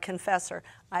knows I'm a confessor.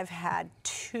 I've had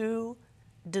 2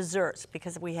 desserts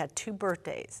because we had 2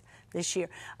 birthdays this year.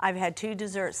 I've had 2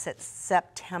 desserts since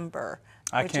September.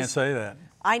 I can't say that.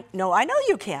 I know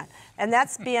you can. And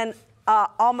that's been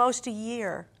almost a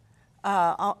year,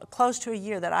 close to a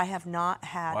year that I have not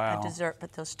had a dessert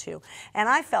but those 2. And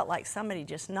I felt like somebody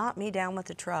just knocked me down with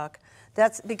the truck.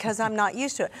 That's because I'm not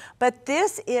used to it. But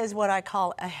this is what I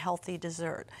call a healthy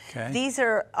dessert. Okay. These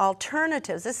are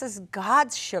alternatives. This is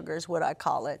God's sugar is what I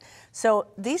call it. So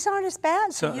these aren't as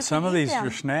bad. So you some can of eat these them.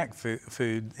 are snack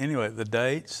food. Anyway, the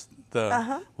dates,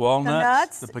 the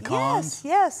walnuts, the pecans.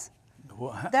 Yes.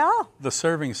 The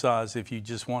serving size, if you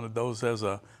just wanted those as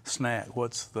a snack,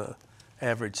 what's the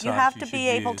average size you have to should be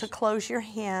able use? to close your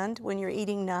hand when you're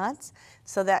eating nuts,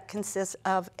 so that consists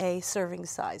of a serving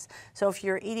size. So if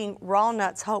you're eating raw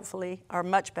nuts, hopefully, are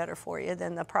much better for you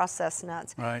than the processed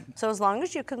nuts. Right. So as long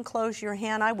as you can close your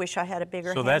hand, I wish I had a bigger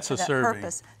hand So that's for a that serving.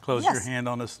 purpose. Close Yes. your hand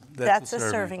on That's a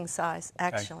serving size,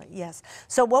 actually, yes.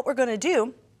 So what we're going to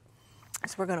do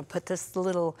is we're going to put this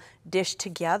little dish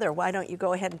together. Why don't you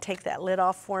go ahead and take that lid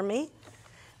off for me?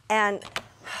 And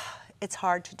it's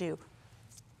hard to do.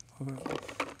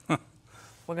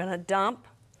 We're going to dump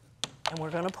and we're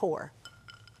going to pour.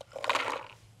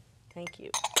 Thank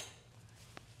you.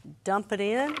 Dump it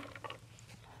in.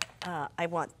 I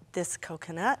want this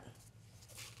coconut.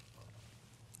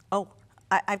 Oh,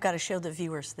 I've got to show the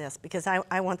viewers this because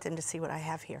I want them to see what I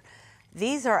have here.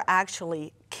 These are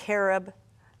actually carob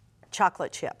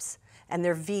chocolate chips. and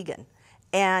they're vegan.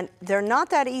 And they're not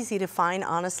that easy to find,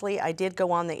 honestly. I did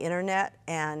go on the internet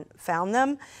and found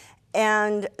them.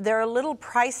 And they're a little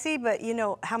pricey, but you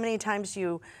know how many times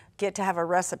you get to have a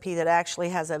recipe that actually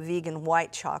has a vegan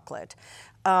white chocolate.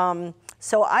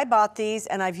 So I bought these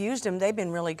and I've used them. They've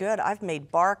been really good. I've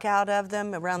made bark out of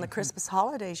them around the Christmas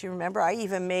holidays. You remember? I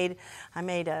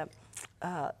made a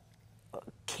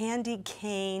candy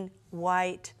cane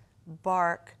white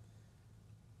bark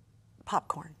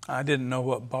popcorn. I didn't know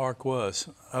what bark was.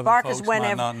 Other bark folks is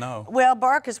whenever, might not know. Well,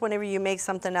 bark is whenever you make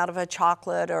something out of a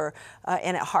chocolate or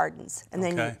and it hardens, and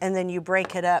then you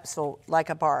break it up so like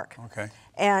a bark. Okay.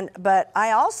 But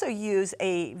I also use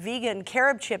a vegan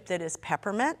carob chip that is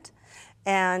peppermint,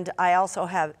 and I also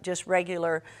have just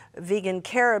regular vegan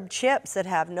carob chips that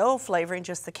have no flavoring,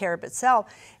 just the carob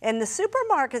itself. And the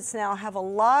supermarkets now have a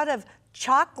lot of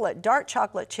chocolate, dark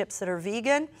chocolate chips that are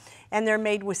vegan, and they're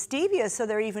made with stevia, so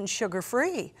they're even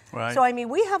sugar-free. Right. So I mean,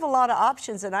 we have a lot of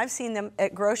options, and I've seen them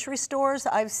at grocery stores.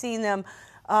 I've seen them,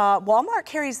 Walmart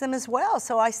carries them as well,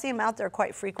 so I see them out there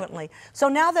quite frequently. So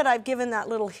now that I've given that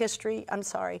little history, I'm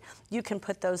sorry, you can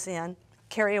put those in,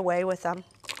 carry away with them,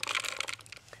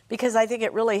 because I think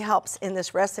it really helps in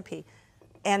this recipe.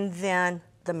 And then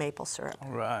the maple syrup.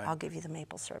 All right. I'll give you the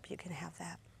maple syrup, you can have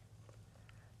that.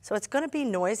 So it's going to be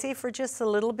noisy for just a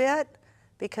little bit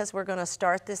because we're going to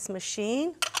start this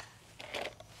machine.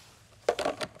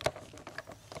 I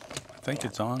think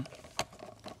it's on.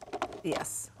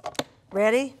 Yes.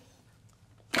 Ready?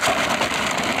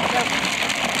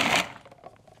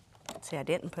 See, I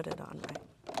didn't put it on right.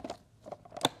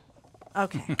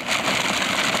 Okay.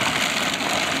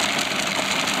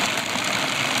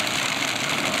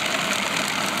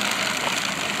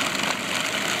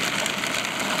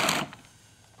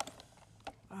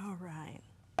 All right.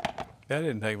 That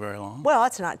didn't take very long. Well,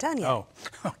 it's not done yet. Oh,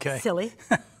 okay. Silly.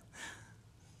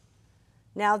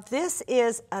 Now this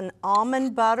is an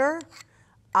almond butter.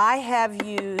 I have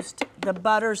used the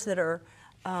butters that are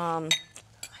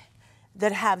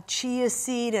that have chia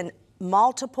seed and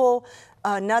multiple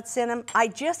nuts in them. I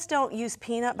just don't use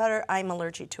peanut butter. I'm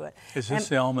allergic to it. Is this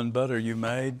the almond butter you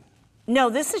made? No,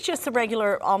 this is just the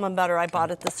regular almond butter I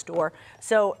bought at the store.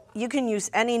 So you can use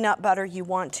any nut butter you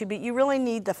want to, but you really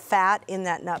need the fat in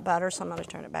that nut butter, so I'm going to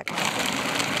turn it back on.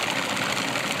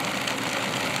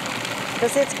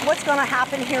 Because what's going to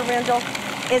happen here, Rendall,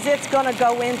 is it's going to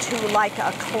go into like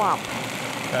a clump.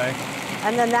 Okay.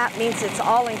 And then that means it's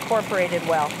all incorporated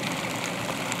well.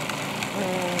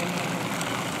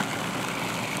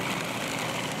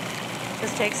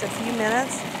 This takes a few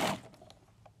minutes.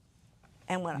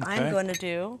 And what I'm going to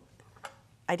do,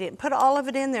 I didn't put all of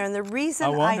it in there, and the reason I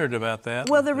wondered about that.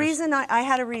 Well, the reason I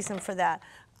had a reason for that.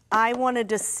 I wanted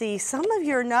to see some of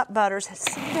your nut butters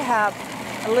seem to have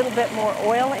a little bit more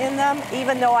oil in them,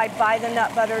 even though I buy the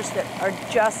nut butters that are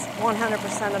just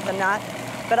 100% of the nut.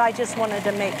 But I just wanted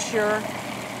to make sure,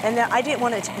 and that I didn't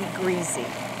want it to be greasy.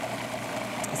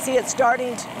 See it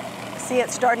starting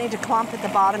to clump at the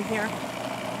bottom here?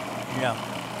 Yeah.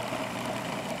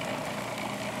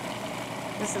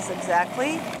 This is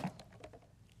exactly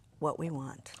what we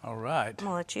want. All right. I'm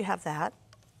gonna let you have that.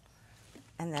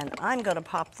 And then I'm gonna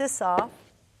pop this off.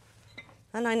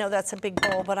 And I know that's a big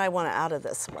bowl, but I want it out of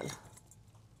this one.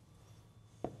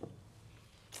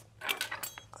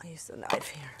 I'll use the knife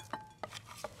here.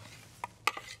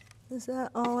 Is that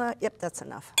all that? Yep, that's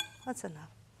enough. That's enough.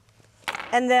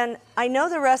 And then I know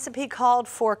the recipe called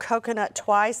for coconut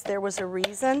twice. There was a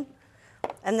reason.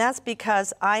 And that's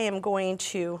because I am going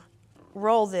to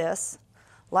roll this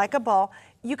like a ball.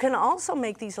 You can also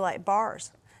make these like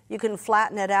bars. You can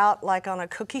flatten it out like on a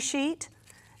cookie sheet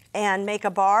and make a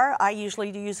bar. I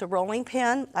usually use a rolling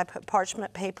pin. I put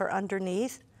parchment paper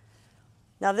underneath.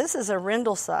 Now this is a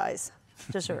Rendall size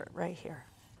dessert right here.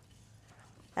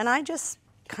 And I just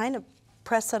kind of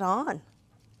press it on.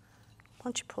 Why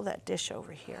don't you pull that dish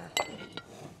over here?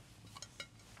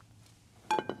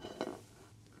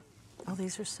 Oh,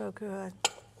 these are so good.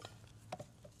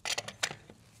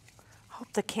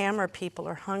 Hope the camera people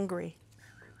are hungry,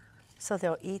 so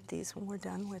they'll eat these when we're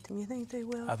done with them. You think they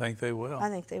will? I think they will. I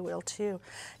think they will too.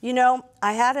 You know,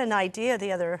 I had an idea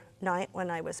the other night when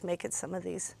I was making some of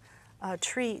these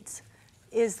treats,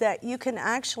 is that you can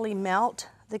actually melt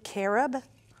the carob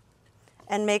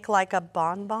and make like a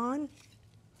bonbon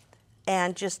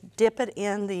and just dip it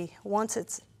in the, once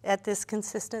it's at this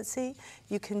consistency,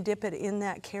 you can dip it in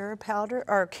that carob powder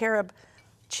or carob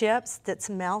chips that's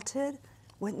melted.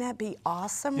 Wouldn't that be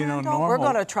awesome, You know, Rendall? We're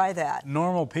going to try that.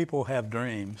 Normal people have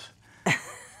dreams.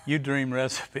 You dream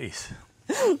recipes.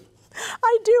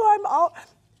 I do.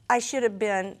 I should have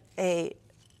been a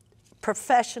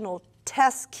professional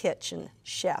test kitchen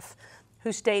chef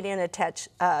who stayed in a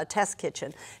test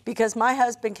kitchen, because my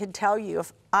husband can tell you,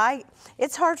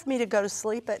 it's hard for me to go to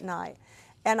sleep at night,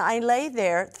 and I lay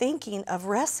there thinking of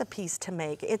recipes to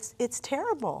make. It's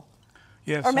terrible.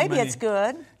 Or maybe it's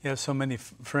good. You have so many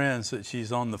friends that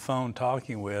she's on the phone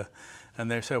talking with,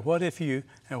 and they say, what if you,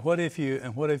 and what if you,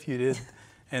 and what if you did?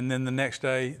 And then the next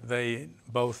day, they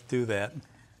both do that.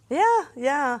 Yeah,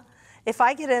 yeah. If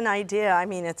I get an idea, I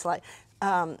mean, it's like,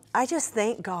 I just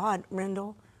thank God,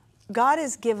 Rendall. God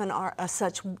has given us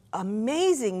such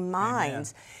amazing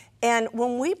minds. Amen. And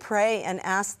when we pray and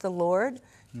ask the Lord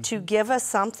to give us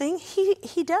something,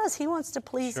 He does. He wants to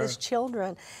please His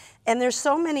children. And there's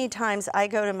so many times I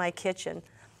go to my kitchen,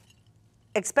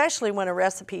 especially when a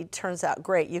recipe turns out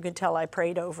great. You can tell I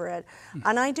prayed over it.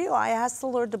 And I do. I ask the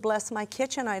Lord to bless my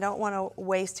kitchen. I don't want to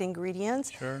waste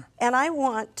ingredients. Sure. And I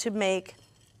want to make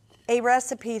a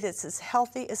recipe that's as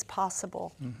healthy as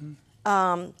possible,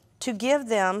 to give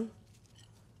them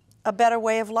a better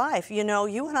way of life. You know,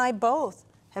 you and I both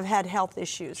have had health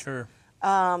issues. Sure.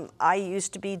 I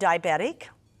used to be diabetic.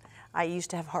 I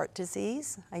used to have heart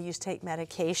disease. I used to take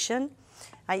medication.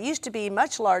 I used to be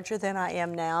much larger than I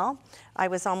am now. I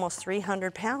was almost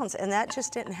 300 pounds, and that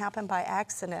just didn't happen by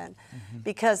accident,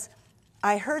 because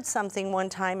I heard something one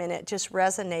time and it just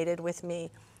resonated with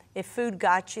me. If food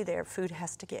got you there, food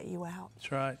has to get you out.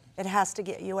 That's right. It has to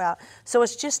get you out. So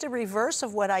it's just a reverse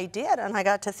of what I did, and I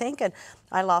got to thinking,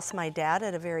 I lost my dad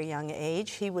at a very young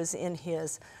age. He was in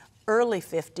his early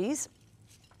 50s.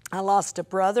 I lost a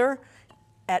brother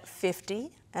at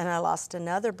 50, and I lost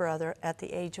another brother at the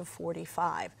age of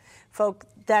 45. Folks,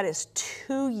 that is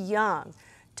too young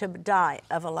to die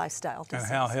of a lifestyle disease.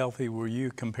 And how healthy were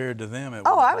you compared to them at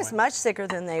one point? I was much sicker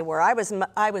than they were. I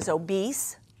was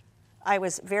obese. I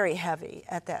was very heavy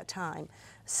at that time.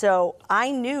 So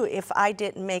I knew if I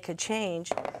didn't make a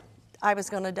change, I was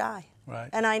going to die. Right.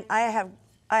 And I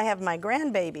have my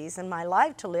grandbabies and my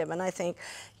life to live, and I think,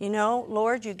 you know,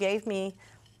 Lord, you gave me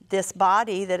this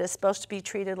body that is supposed to be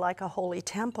treated like a holy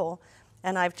temple,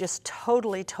 and I've just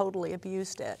totally, totally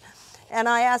abused it. And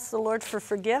I asked the Lord for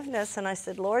forgiveness, and I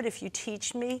said, Lord, if you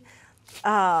teach me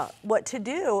what to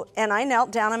do. And I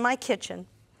knelt down in my kitchen,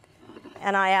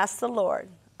 and I asked the Lord,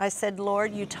 I said,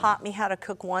 Lord, you taught me how to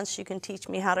cook once, you can teach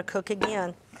me how to cook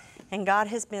again. And God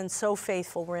has been so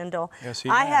faithful, Rendall. Yes, He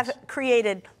I has. have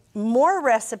created more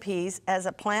recipes as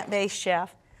a plant-based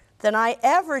chef than I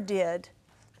ever did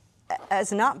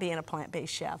as not being a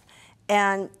plant-based chef.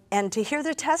 And to hear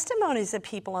the testimonies of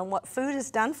people on what food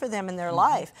has done for them in their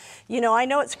life. You know, I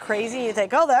know it's crazy. You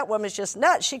think, oh, that woman's just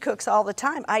nuts. She cooks all the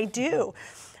time. I do.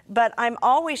 But I'm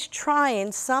always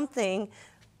trying something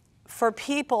for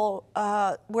people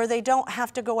where they don't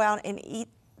have to go out and eat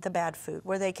the bad food,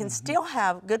 where they can still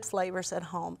have good flavors at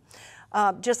home.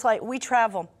 Just like we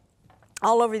travel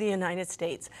all over the United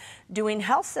States doing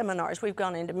health seminars. We've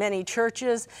gone into many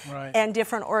churches and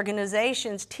different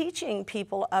organizations teaching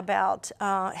people about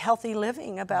healthy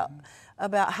living, about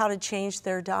how to change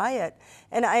their diet.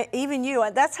 And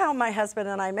that's how my husband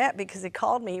and I met, because he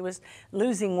called me. He was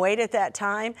losing weight at that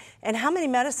time. And how many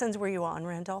medicines were you on,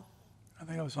 Rendall? I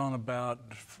think I was on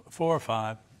about 4 or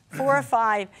 5. 4 or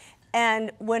 5. And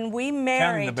when we married...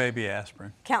 Counting the baby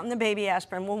aspirin. Counting the baby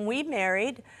aspirin. When we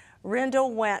married,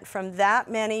 Rendall went from that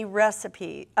many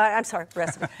Rendall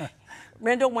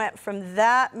went from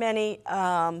that many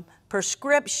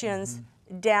prescriptions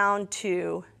down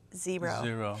to 0.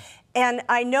 0. And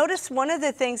I noticed one of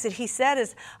the things that he said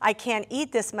is, I can't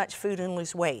eat this much food and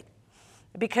lose weight.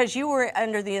 Because you were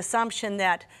under the assumption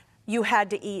that you had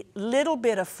to eat little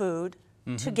bit of food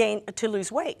to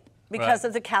lose weight. Because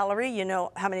of the calorie, you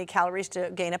know how many calories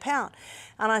to gain a pound.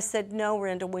 And I said, no,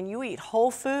 Rendall, when you eat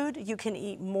whole food, you can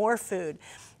eat more food.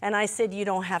 And I said, you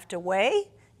don't have to weigh,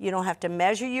 you don't have to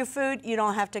measure your food, you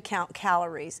don't have to count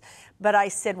calories. But I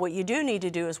said, what you do need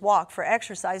to do is walk for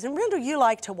exercise. And Rendall, you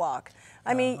like to walk.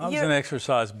 I mean, I was an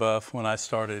exercise buff when I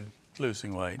started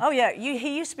losing weight. Oh yeah,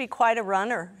 he used to be quite a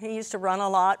runner. He used to run a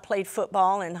lot, played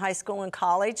football in high school and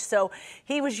college, so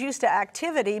he was used to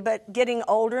activity, but getting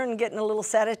older and getting a little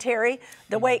sedentary,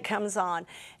 the weight comes on.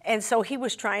 And so he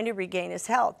was trying to regain his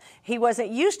health. He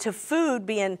wasn't used to food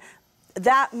being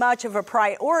that much of a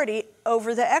priority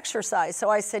over the exercise. So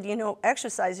I said, you know,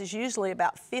 exercise is usually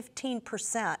about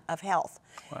 15% of health.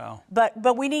 Wow.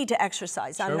 But we need to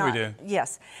exercise. Sure we do.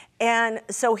 Yes. And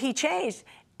so he changed.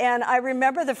 And I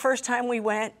remember the first time we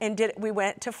went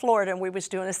to Florida, and we was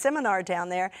doing a seminar down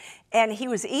there, and he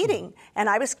was eating, and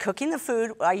I was cooking the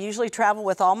food. I usually travel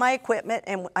with all my equipment,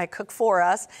 and I cook for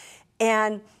us.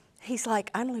 And he's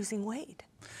like, I'm losing weight.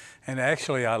 And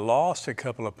actually, I lost a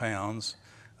couple of pounds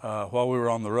while we were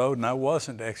on the road, and I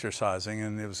wasn't exercising,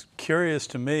 and it was curious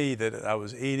to me that I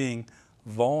was eating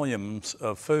volumes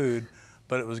of food,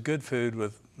 but it was good food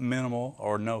with minimal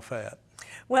or no fat.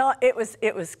 Well, it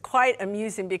was quite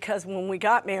amusing because when we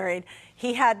got married,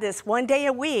 he had this one day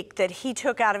a week that he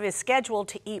took out of his schedule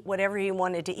to eat whatever he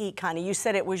wanted to eat, kind of. You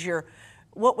said it was your,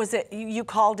 what was it? You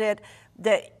called it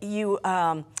that you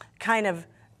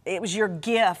it was your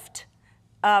gift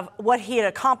of what he had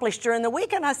accomplished during the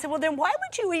week. And I said, well, then why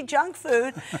would you eat junk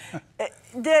food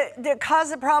that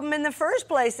caused the problem in the first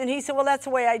place? And he said, well, that's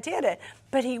the way I did it.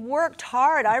 But he worked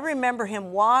hard. I remember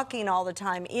him walking all the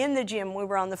time in the gym. We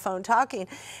were on the phone talking.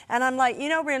 And I'm like, you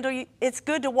know, Rendall, it's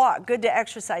good to walk, good to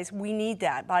exercise. We need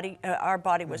that. Our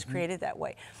body was created that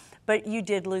way. But you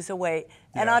did lose a weight.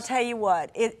 And I'll tell you what,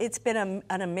 it's been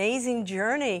an amazing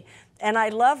journey. And I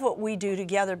love what we do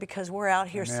together because we're out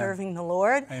here serving the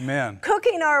Lord. Amen.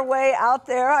 Cooking our way out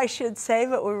there, I should say,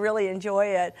 but we really enjoy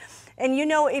it. And you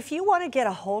know, if you want to get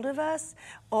a hold of us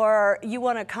or you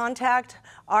want to contact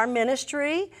our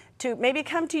ministry to maybe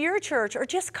come to your church or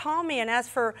just call me and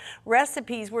ask for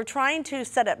recipes, we're trying to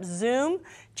set up Zoom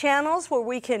channels where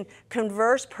we can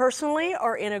converse personally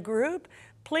or in a group.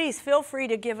 Please feel free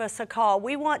to give us a call.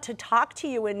 We want to talk to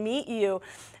you and meet you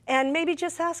and maybe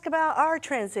just ask about our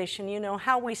transition, you know,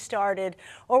 how we started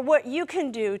or what you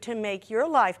can do to make your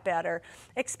life better,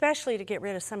 especially to get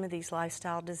rid of some of these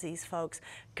lifestyle disease, folks.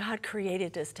 God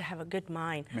created us to have a good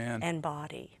mind and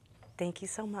body. Thank you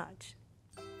so much.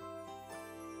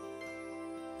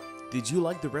 Did you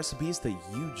like the recipes that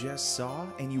you just saw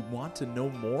and you want to know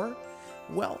more?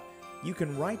 Well, you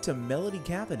can write to Melody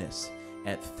Caviness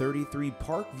at 33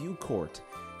 Parkview Court,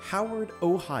 Howard,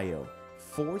 Ohio,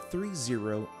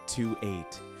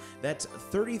 43028. That's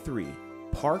 33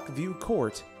 Parkview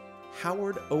Court,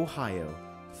 Howard, Ohio,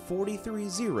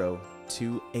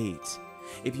 43028.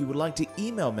 If you would like to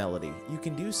email Melody, you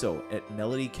can do so at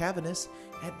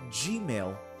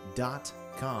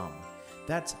melodycaviness@gmail.com.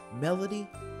 That's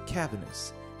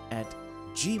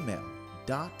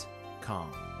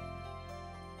melodycaviness@gmail.com.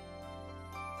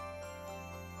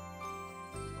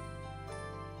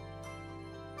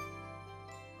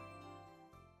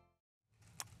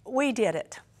 We did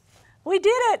it. We did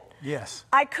it. Yes.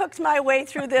 I cooked my way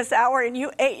through this hour and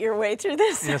you ate your way through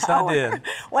this hour. Yes, I did.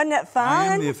 Wasn't that fun?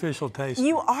 I am the official taster.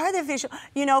 You are the official.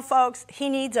 You know, folks, he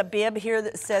needs a bib here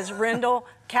that says Rendall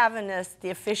Caviness, the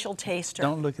official taster.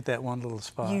 Don't look at that one little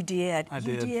spot. You did. I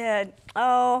did. did. You did.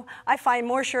 Oh, I find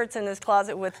more shirts in this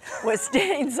closet with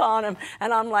stains on them.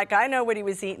 And I'm like, I know what he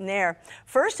was eating there.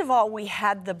 First of all, we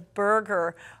had the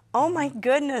burger. Oh my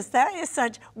goodness, that is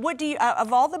such, what do you,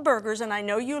 of all the burgers, and I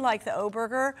know you like the O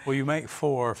burger. Well, you make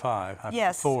 4 or 5.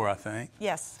 Yes. 4, I think.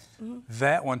 Yes.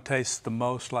 That one tastes the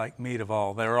most like meat of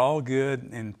all. They're all good,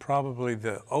 and probably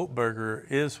the oat burger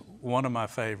is one of my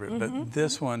favorite, but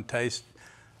this one tastes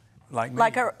like meat.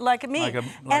 Like a meat. And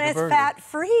it's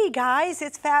fat-free, guys.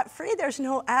 It's fat-free. There's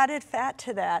no added fat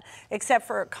to that, except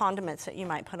for condiments that you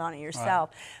might put on it yourself.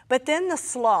 Right. But then the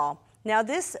slaw. Now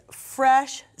this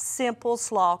fresh, simple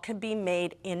slaw can be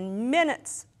made in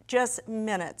minutes, just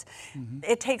minutes.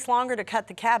 It takes longer to cut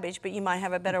the cabbage, but you might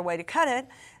have a better way to cut it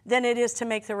than it is to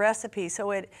make the recipe. So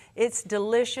it's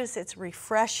delicious, it's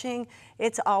refreshing,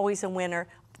 it's always a winner.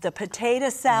 The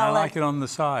potato salad. And I like it on the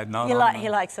side, not he on He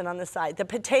likes it on the side. The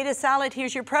potato salad,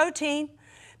 here's your protein,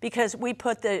 because we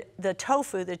put the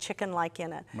tofu, the chicken-like,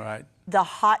 in it. Right. The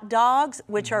hot dogs,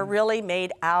 which are really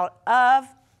made out of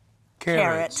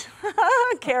carrot.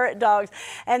 Carrot dogs.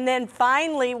 And then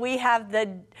finally, we have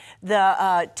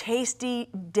the tasty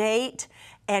date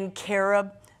and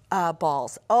carob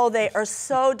balls. Oh, they are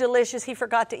so delicious. He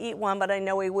forgot to eat one, but I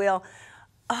know he will.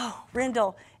 Oh,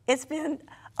 Rendall, it's been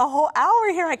a whole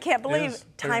hour here. I can't believe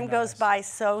time goes by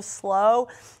so slow.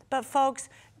 But folks,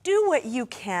 do what you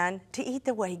can to eat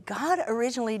the way God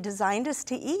originally designed us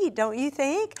to eat, don't you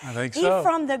think? I think so. Eat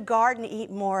from the garden,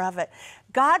 eat more of it.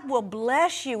 God will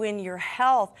bless you in your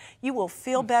health. You will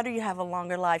feel better. You have a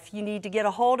longer life. You need to get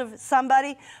a hold of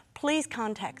somebody, please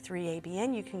contact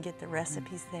 3ABN. You can get the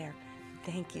recipes there.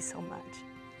 Thank you so much.